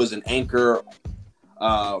 who was an anchor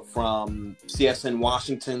from CSN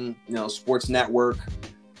Washington, sports network.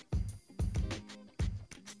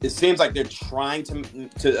 It seems like they're trying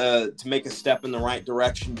to make a step in the right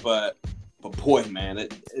direction, but boy, man,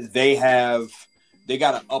 they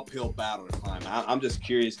got an uphill battle to climb. I'm just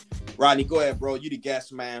curious, Rodney. Go ahead, bro. You the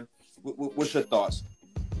guest, man. What's your thoughts?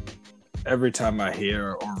 Every time I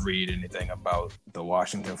hear or read anything about the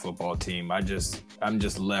Washington football team, I'm just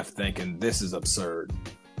left thinking this is absurd.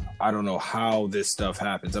 I don't know how this stuff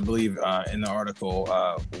happens. I believe in the article,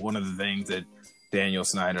 one of the things that Daniel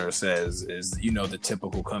Snyder says is, the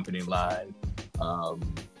typical company line, about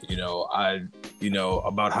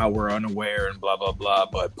how we're unaware and blah, blah, blah,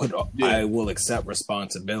 but I will accept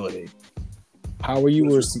responsibility. How are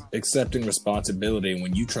you accepting responsibility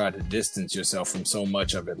when you try to distance yourself from so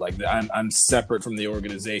much of it? Like, I'm separate from the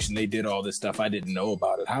organization. They did all this stuff. I didn't know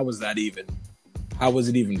about it. How was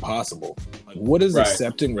it even possible? Like, what does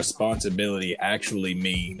accepting responsibility actually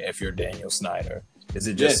mean if you're Daniel Snyder? Is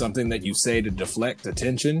it just something that you say to deflect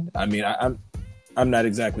attention? I mean, I'm not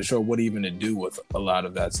exactly sure what even to do with a lot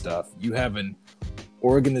of that stuff. You have an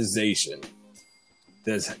organization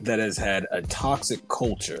that has had a toxic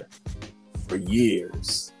culture for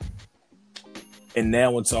years, and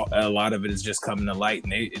now a lot of it is just coming to light,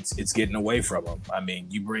 and it's getting away from them. I mean,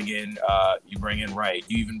 you bring in Wright,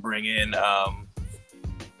 you even bring in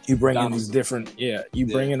these different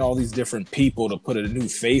bring in all these different people to put a new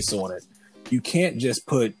face on it. You can't just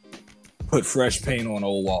put fresh paint on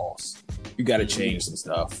old walls. You got to change some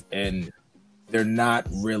stuff, and they're not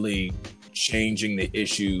really changing the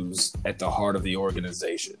issues at the heart of the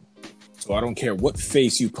organization. So I don't care what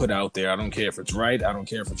face you put out there. I don't care if it's Wright. I don't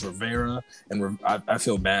care if it's Rivera. And I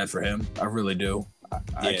feel bad for him. I really do.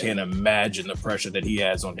 I can't imagine the pressure that he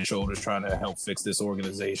has on his shoulders trying to help fix this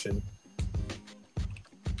organization.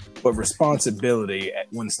 But responsibility,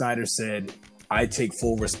 when Snyder said, I take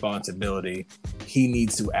full responsibility, he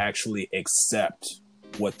needs to actually accept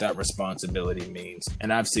what that responsibility means.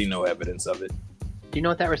 And I've seen no evidence of it. Do you know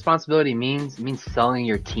what that responsibility means? It means selling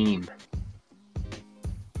your team.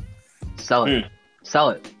 Sell it.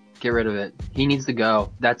 Sell it. Get rid of it. He needs to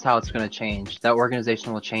go. That's how it's going to change. That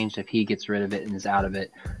organization will change if he gets rid of it and is out of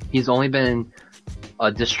it. He's only been a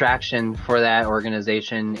distraction for that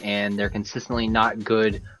organization, and they're consistently not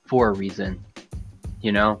good for a reason.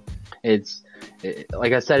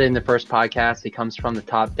 Like I said in the first podcast, it comes from the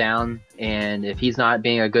top down, and if he's not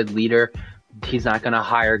being a good leader, he's not going to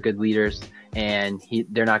hire good leaders, and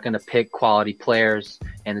they're not going to pick quality players,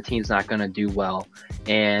 and the team's not going to do well.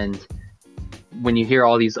 And when you hear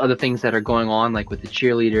all these other things that are going on, like with the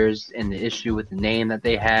cheerleaders and the issue with the name that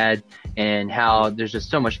they had, and how there's just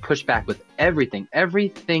so much pushback with everything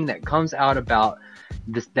that comes out about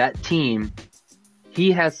that team,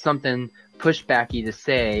 he has something pushbacky to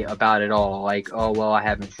say about it all. Like, oh, well, I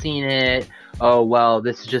haven't seen it. Oh, well,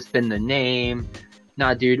 this has just been the name.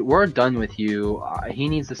 Nah, dude, we're done with you. He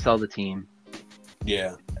needs to sell the team.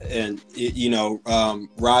 Yeah. And,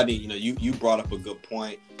 Rodney, you brought up a good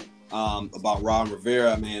point about Ron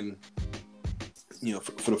Rivera. Man,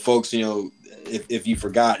 for the folks, if you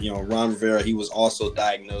forgot, Ron Rivera, he was also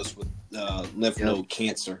diagnosed with lymph node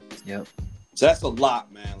cancer. Yep. So that's a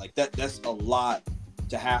lot, man. Like that's a lot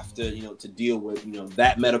to have to, to deal with,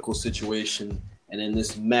 that medical situation, and then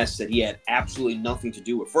this mess that he had absolutely nothing to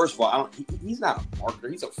do with. First of all, he's not a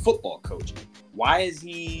marketer. He's a football coach. Why is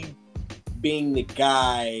he being the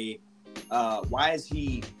guy? Why has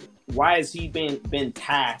he been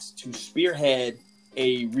tasked to spearhead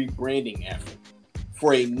a rebranding effort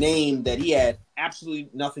for a name that he had absolutely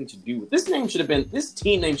nothing to do with? This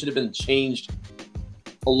team name should have been changed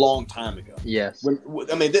a long time ago. Yes.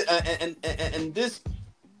 I mean, and this,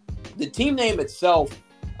 the team name itself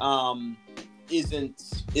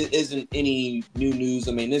isn't any new news.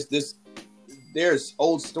 I mean, this there's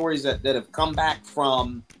old stories that have come back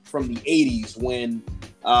from the 80s when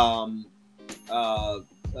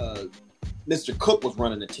Mr. Cook was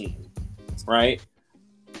running the team, right?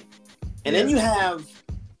 And then you have,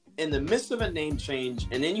 in the midst of a name change,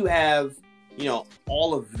 and then you have,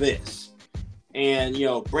 all of this. And,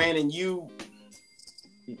 Brandon, you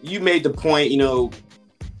made the point,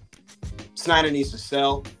 Snyder needs to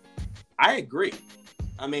sell. I agree.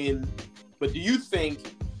 I mean, but do you think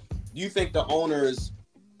the owners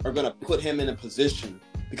are going to put him in a position?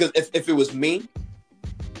 Because if it was me,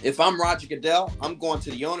 if I'm Roger Goodell, I'm going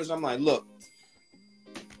to the owners. I'm like, look,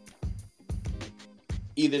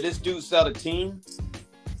 either this dude sell the team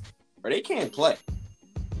or they can't play.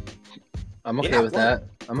 I'm okay with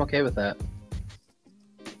that.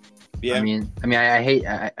 Yeah. I mean,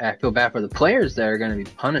 I feel bad for the players that are going to be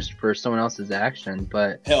punished for someone else's action,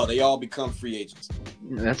 but hell, they all become free agents.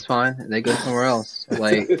 That's fine. They go somewhere else.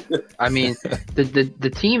 Like, I mean,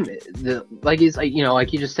 the team, like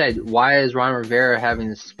you just said, why is Ron Rivera having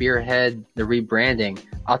to spearhead the rebranding?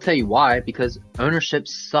 I'll tell you why. Because ownership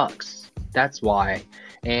sucks. That's why.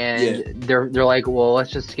 And they're like, well, let's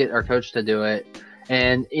just get our coach to do it.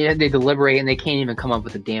 And they deliberate and they can't even come up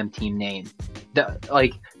with a damn team name.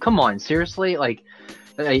 Like, come on, seriously? Like,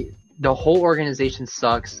 the whole organization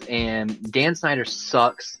sucks, and Dan Snyder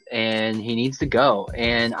sucks, and he needs to go.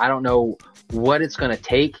 And I don't know what it's going to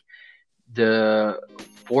take to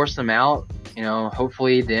force him out.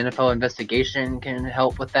 Hopefully the NFL investigation can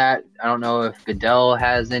help with that. I don't know if Goodell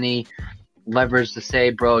has any leverage to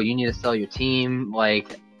say, bro, you need to sell your team.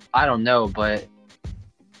 Like, I don't know, but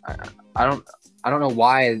I don't know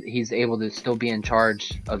why he's able to still be in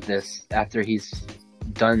charge of this after he's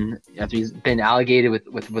been allocated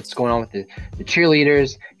with what's going on with the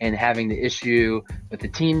cheerleaders and having the issue with the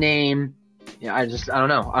team name. I don't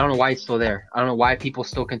know. I don't know why he's still there. I don't know why people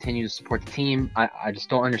still continue to support the team. I just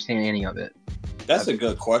don't understand any of it. That's a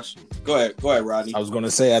good question. Go ahead, Rodney. I was going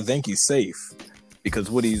to say, I think he's safe because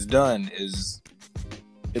what he's done is,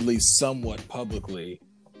 at least somewhat publicly,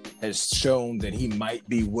 has shown that he might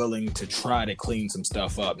be willing to try to clean some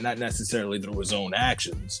stuff up, not necessarily through his own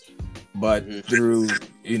actions, but through,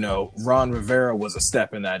 Ron Rivera was a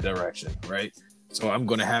step in that direction, right? So I'm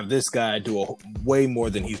going to have this guy do way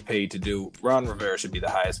more than he's paid to do. Ron Rivera should be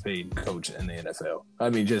the highest paid coach in the NFL.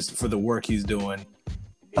 I mean, just for the work he's doing,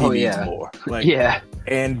 he needs more. Like,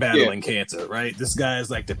 and battling cancer, right? This guy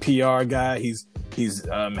is like the PR guy. He's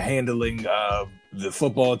handling the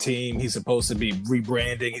football team. He's supposed to be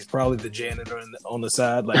rebranding. He's probably the janitor on the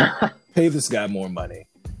side. Like, pay this guy more money.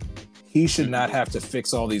 He should not have to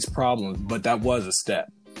fix all these problems, but that was a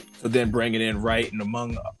step. So then bringing in Wright and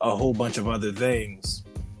among a whole bunch of other things,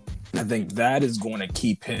 I think that is going to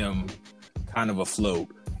keep him kind of afloat.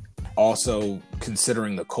 Also,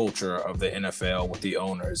 considering the culture of the NFL with the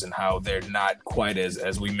owners and how they're not quite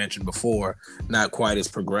as we mentioned before, not quite as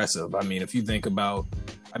progressive. I mean, if you think about,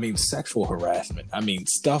 sexual harassment,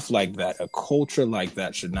 stuff like that, a culture like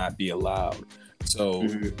that should not be allowed. So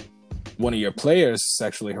one of your players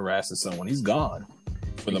sexually harasses someone, he's gone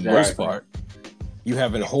for the most part. You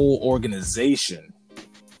have a whole organization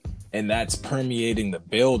and that's permeating the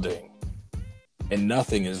building and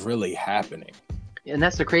nothing is really happening. And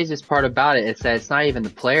that's the craziest part about it. It's that it's not even the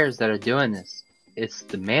players that are doing this. It's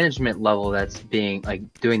the management level that's being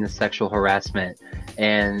doing the sexual harassment.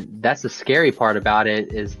 And that's the scary part about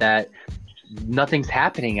it, is that nothing's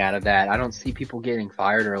happening out of that. I don't see people getting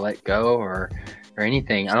fired or let go or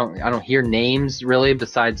anything. I don't hear names really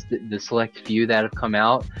besides the select few that have come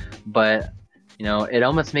out. But, it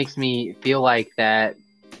almost makes me feel like that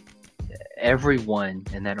everyone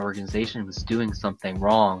in that organization was doing something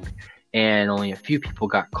wrong and only a few people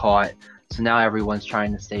got caught. So now everyone's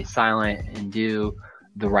trying to stay silent and do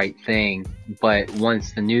the right thing. But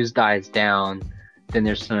once the news dies down, then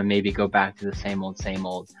there's going to maybe go back to the same old.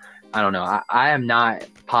 I don't know. I am not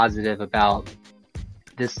positive about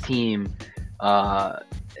this team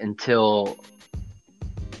until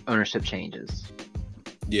ownership changes.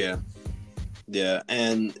 Yeah.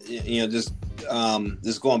 And, just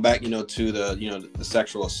going back, to the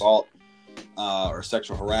sexual assault or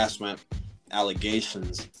sexual harassment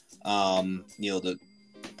allegations, the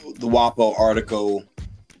WAPO article,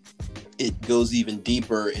 it goes even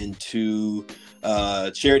deeper into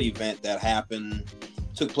a charity event that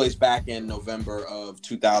took place back in November of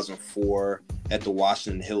 2004 at the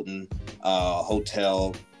Washington Hilton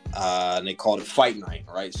Hotel, and they called it Fight Night,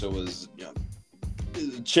 right? So it was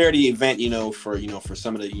charity event, for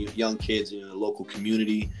some of the young kids in the local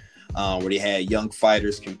community, where they had young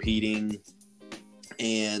fighters competing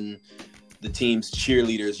and the team's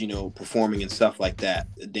cheerleaders, performing and stuff like that,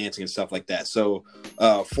 dancing and stuff like that. So,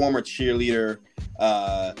 former cheerleader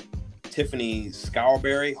Tiffany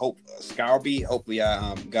Scourby, hopefully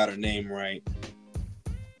I got her name right.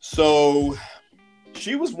 So,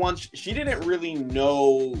 she didn't really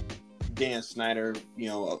know Dan Snyder.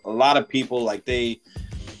 A lot of people, like, they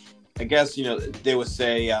would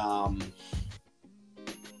say,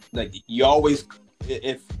 like, you always,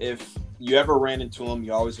 if you ever ran into him,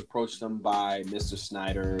 you always approach them by Mr.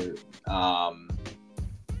 Snyder,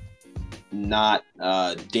 not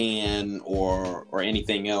Dan or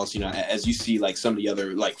anything else. As you see, like, some of the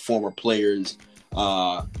other, like, former players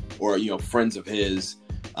or friends of his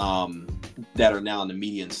that are now in the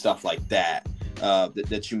media and stuff like that,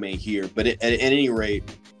 that you may hear. But at any rate,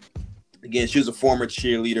 again, she was a former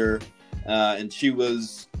cheerleader, and she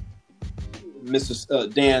was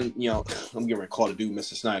Mr. Dan. I'm getting ready to call the dude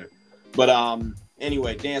Mr. Snyder. But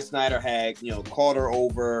anyway, Dan Snyder had called her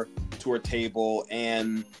over to her table,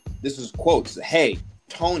 and this is quotes. "Hey,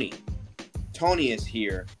 Tony is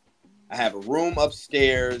here. I have a room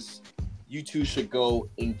upstairs. You two should go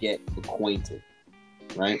and get acquainted."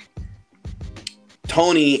 Right?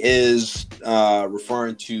 Tony is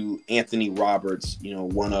referring to Anthony Roberts,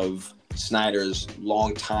 one of Snyder's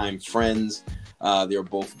longtime friends. They were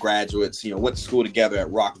both graduates, went to school together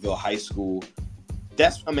at Rockville High School.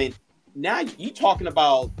 Now you talking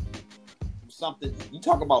about something. You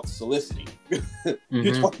talk about soliciting.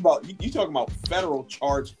 Mm-hmm. You talking about federal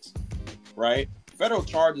charges, right? Federal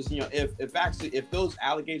charges. If those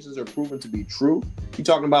allegations are proven to be true, you're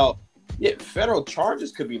talking about federal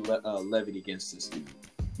charges could be levied against this dude.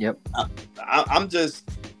 Yep. I'm just,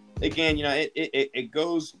 again, it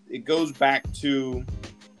goes back to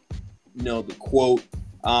the quote,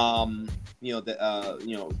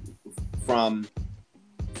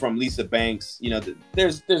 from Lisa Banks.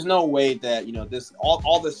 There's no way that this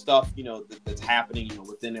all this stuff that's happening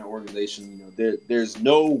within their organization. There's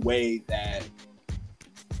no way that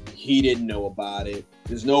he didn't know about it.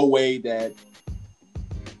 There's no way that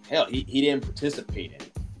he didn't participate in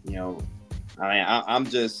it. I'm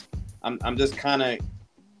just kind of,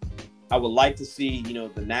 I would like to see,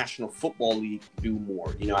 the National Football League do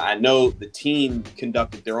more. I know the team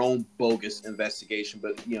conducted their own bogus investigation,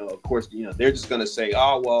 but, of course, they're just going to say,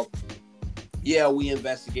 oh, well, yeah, we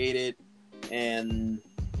investigated and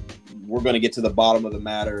we're going to get to the bottom of the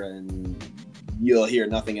matter and you'll hear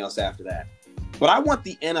nothing else after that. But I want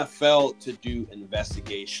the NFL to do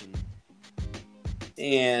investigation.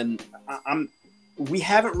 And we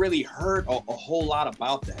haven't really heard a whole lot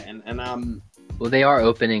about that. And I'm... Well, they are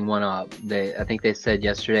opening one up. I think they said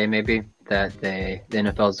yesterday maybe that the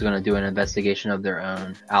NFL is going to do an investigation of their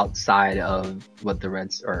own outside of what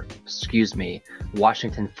the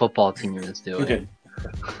Washington football team is doing.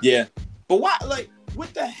 Yeah, but why? Like,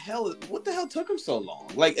 what the hell took them so long?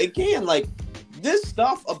 Like, again, like, this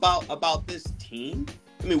stuff about this team.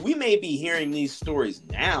 I mean, we may be hearing these stories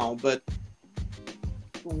now, but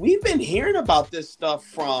we've been hearing about this stuff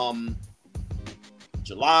from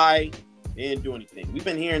July. They didn't do anything. We've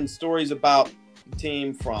been hearing stories about the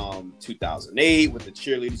team from 2008 with the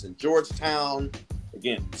cheerleaders in Georgetown.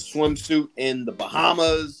 Again, swimsuit in the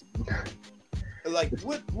Bahamas. Like,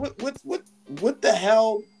 what the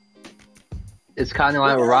hell? It's kind of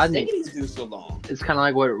like what Rodney do so long. It's kind of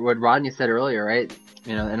like what Rodney said earlier, right?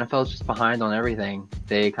 The NFL is just behind on everything.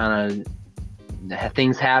 They kind of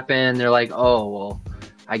things happen. They're like, oh well,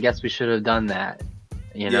 I guess we should have done that.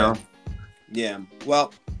 Yeah.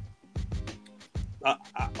 Well.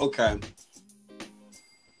 Okay.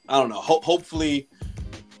 I don't know. Hopefully,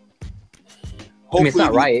 I mean, it's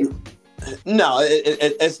not right. No,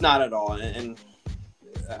 it's not at all. And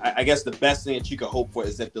I guess the best thing that you could hope for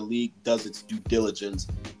is that the league does its due diligence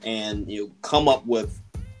and come up with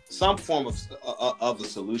some form of a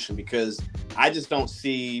solution, because I just don't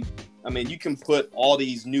see. I mean, you can put all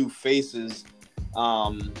these new faces.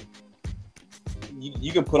 You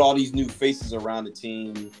can put all these new faces around the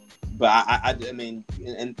team. But I mean,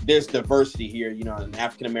 and there's diversity here, an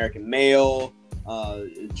African-American male,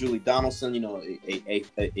 Julie Donaldson,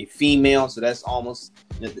 a female. So that's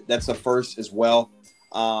a first as well,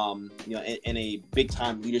 in a big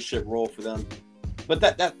time leadership role for them. But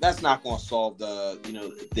that's not going to solve the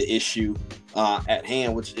issue at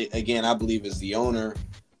hand, which again, I believe is the owner.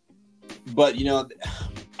 But,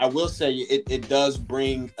 I will say it does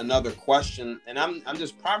bring another question, and I'm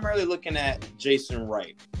just primarily looking at Jason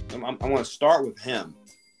Wright. I want to start with him.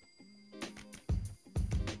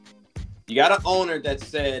 You got an owner that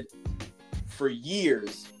said for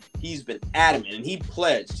years he's been adamant and he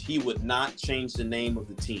pledged he would not change the name of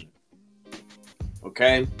the team.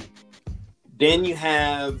 Okay? Then you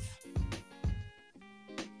have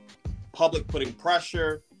public putting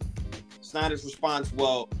pressure. Snyder's response,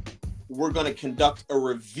 well, we're going to conduct a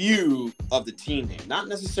review of the team name. Not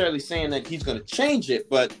necessarily saying that he's going to change it,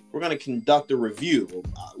 but we're going to conduct a review.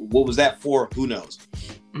 What was that for? Who knows?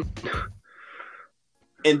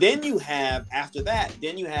 And then you have, after that,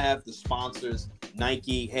 then you have the sponsors,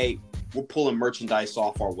 Nike, hey, we're pulling merchandise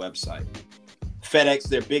off our website. FedEx,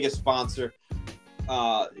 their biggest sponsor,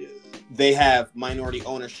 they have minority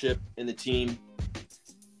ownership in the team.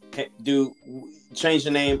 Hey, change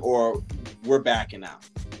the name or we're backing out.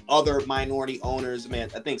 Other minority owners,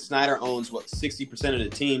 man, I think Snyder owns, 60% of the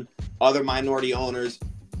team. Other minority owners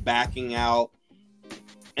backing out.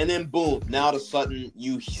 And then, boom, now all of a sudden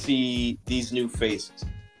you see these new faces.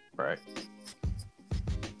 Right.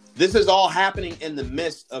 This is all happening in the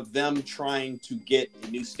midst of them trying to get a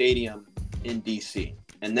new stadium in D.C.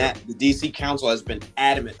 And that the D.C. Council has been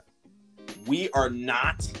adamant. We are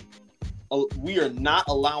not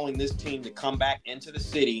allowing this team to come back into the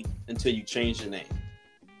city until you change the name.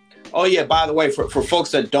 Oh, yeah, by the way, for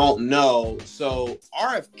folks that don't know, so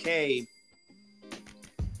RFK,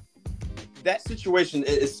 that situation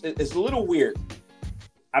is a little weird.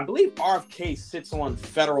 I believe RFK sits on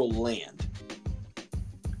federal land.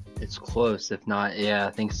 It's close, if not, yeah, I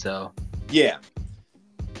think so. Yeah.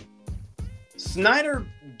 Snyder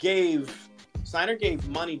gave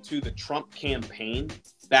money to the Trump campaign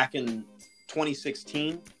back in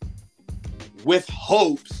 2016 with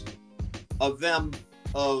hopes of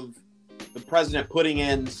the president putting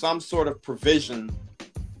in some sort of provision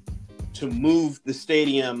to move the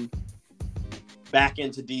stadium back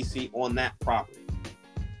into DC on that property.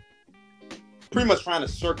 Pretty much trying to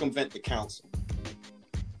circumvent the council.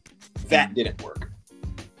 That didn't work.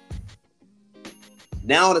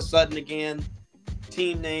 Now all of a sudden again,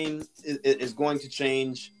 team name is going to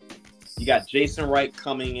change. You got Jason Wright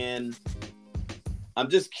coming in. I'm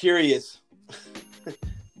just curious,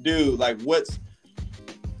 dude, like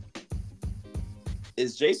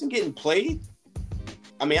is Jason getting played?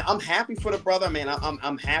 I mean, I'm happy for the brother, man.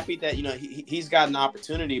 I'm happy that, he's got an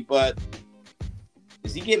opportunity, but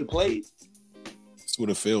is he getting played? That's what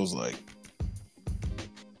it feels like.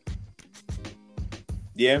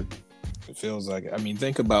 Yeah. It feels like, I mean,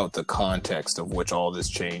 think about the context of which all this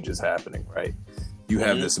change is happening, right? You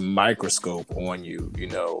have this microscope on you,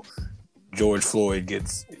 George Floyd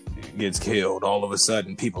gets killed. All of a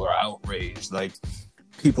sudden, people are outraged. Like,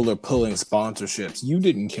 people are pulling sponsorships. You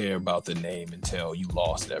didn't care about the name until you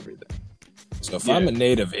lost everything. So if I'm a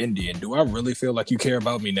native Indian, do I really feel like you care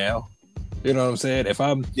about me now? You know what I'm saying? If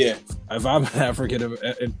I'm an African,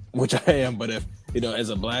 which I am, but if, as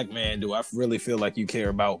a black man, do I really feel like you care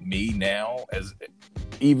about me now, as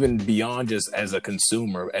even beyond just as a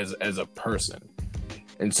consumer, as a person?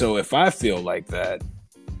 And so if I feel like that,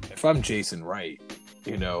 if I'm Jason Wright,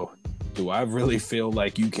 do I really feel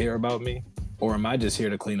like you care about me? Or am I just here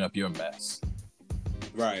to clean up your mess?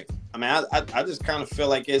 Right. I mean, I just kind of feel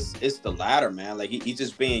like it's the latter, man. Like he's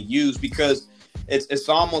just being used because it's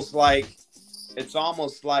almost like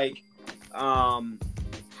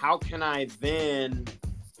how can I then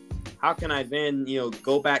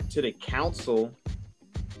go back to the council?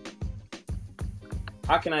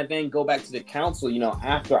 How can I then go back to the council,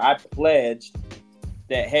 after I pledged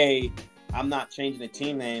that, hey, I'm not changing the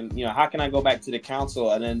team name, how can I go back to the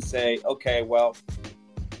council and then say, okay, well,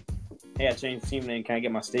 hey, I changed the team name. Can I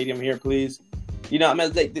get my stadium here, please? I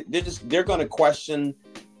mean, they're going to question,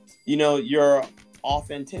 your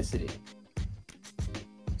authenticity.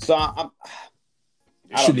 So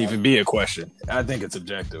it shouldn't even be a question. I think it's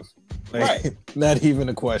objective. Like, right. Not even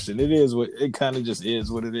a question. It kind of just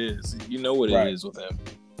is what it is. You know what it is with him.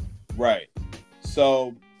 Right.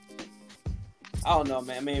 So I don't know,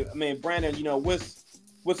 man. I mean, Brandon,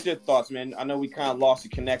 what's your thoughts, man? I know we kind of lost the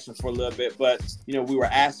connection for a little bit, but we were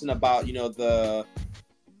asking about, the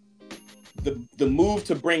move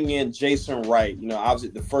to bring in Jason Wright. Obviously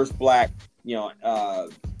the first black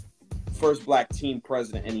team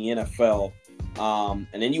president in the NFL. And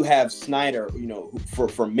then you have Snyder, who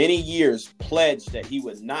for many years pledged that he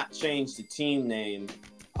would not change the team name.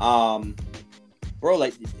 Bro,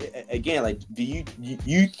 like, again, like, do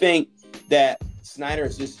you think that Snyder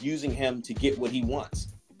is just using him to get what he wants,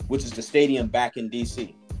 which is the stadium back in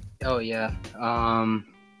DC? Oh yeah, and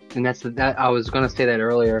that's that. I was gonna say that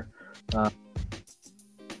earlier. I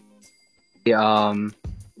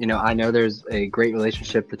know there's a great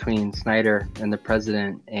relationship between Snyder and the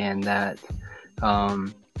president, and that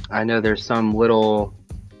I know there's some little,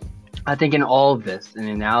 I think in all of this, and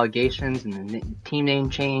in the allegations and the team name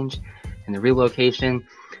change and the relocation,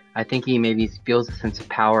 I think he maybe feels a sense of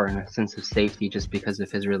power and a sense of safety just because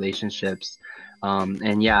of his relationships.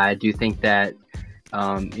 And yeah, I do think that,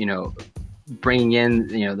 bringing in,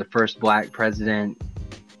 the first black president,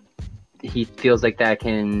 he feels like that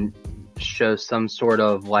can show some sort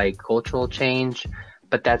of like cultural change.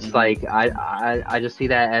 But that's like, I just see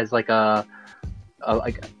that as like a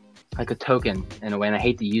token in a way, and I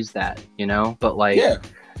hate to use that, but like,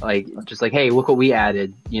 just like, hey, look what we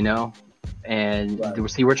added, and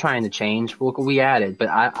we're trying to change. Look what we added, but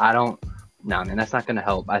I don't. No, man, that's not going to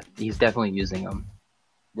help. He's definitely using them.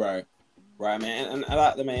 Right, man, and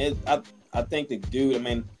I think the dude. I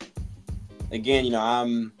mean,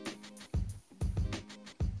 again,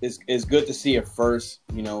 it's good to see it first.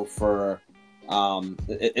 For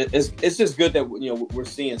it's just good that we're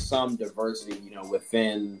seeing some diversity.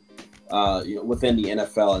 Within within the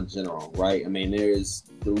NFL in general, right? I mean, the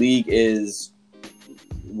league is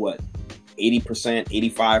what 80%,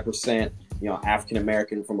 85%, African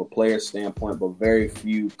American from a player standpoint, but very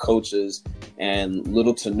few coaches and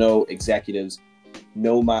little to no executives,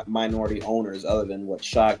 no minority owners other than what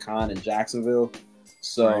Shad Khan in Jacksonville.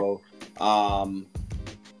 So, I'm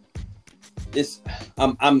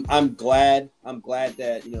glad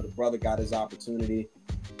that the brother got his opportunity.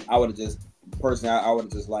 I would have just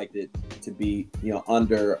liked it to be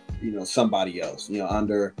under somebody else,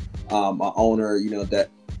 under an owner that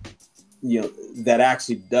that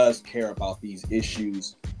actually does care about these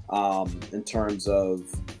issues in terms of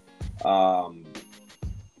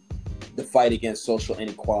the fight against social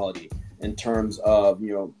inequality, in terms of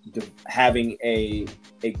having a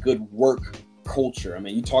good work culture. I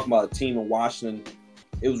mean, you talk about a team in Washington.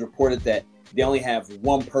 It was reported that they only have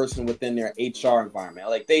one person within their HR environment.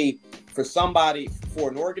 Like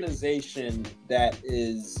for an organization that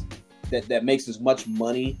makes as much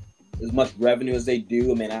money, as much revenue as they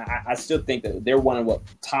do. I mean, I still think that they're one of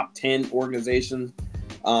top 10 organizations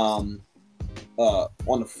on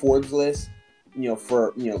the Forbes list.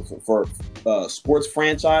 For sports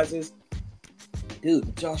franchises.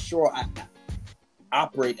 Dude, Josh Shore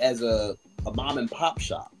operate as a mom and pop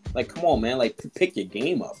shop. Like, come on, man. Like, pick your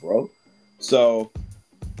game up, bro. So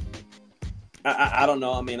I don't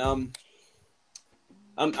know. I mean,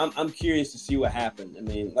 I'm curious to see what happens. I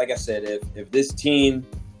mean, like I said, if this team,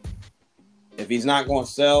 if he's not going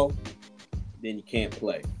to sell, then you can't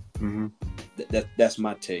play. Mm-hmm. That's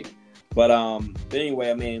my take. But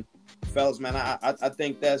anyway, I mean, fellas, man, I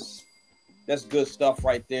think that's good stuff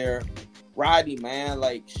right there. Rodney, man,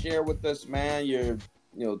 like, share with us, man, your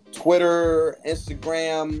Twitter,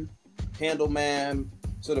 Instagram handle, man,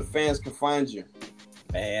 so the fans can find you.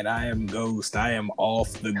 Man, I am Ghost. I am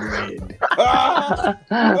off the grid.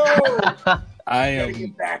 I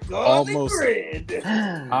am almost.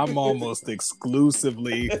 I'm almost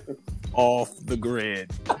exclusively off the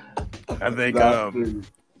grid. I think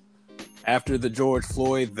after the George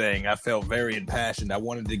Floyd thing, I felt very impassioned. I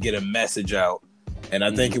wanted to get a message out, and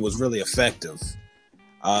I think it was really effective.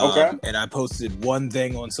 Okay. And I posted one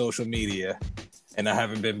thing on social media, and I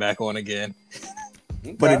haven't been back on again.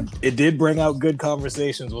 Okay. But it did bring out good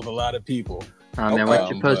conversations with a lot of people. Man,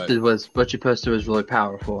 what you posted was really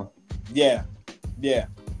powerful. Yeah.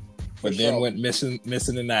 But then went missing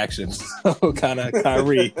in action. So kind of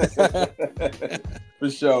Kyrie. For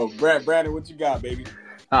sure. Brandon, what you got, baby?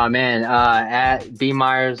 Oh man, at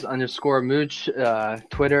 @BMyers_Mooch,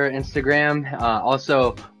 Twitter, Instagram.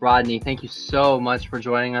 Also, Rodney, thank you so much for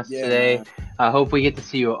joining us today. I hope we get to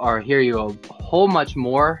see you or hear you a whole much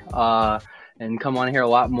more, and come on here a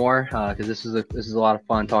lot more, because this is a lot of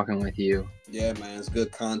fun talking with you. Yeah, man, it's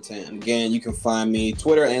good content. And again, you can find me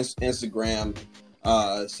Twitter and Instagram,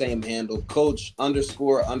 same handle,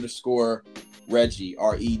 Coach__ Reggie,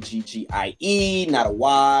 REGGIE, not a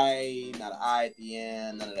Y, not an I at the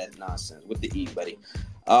end, none of that nonsense with the E, buddy.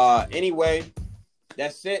 Anyway,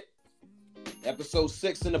 that's it. Episode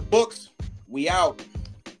 6 in the books. We out.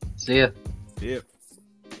 See ya. Yeah.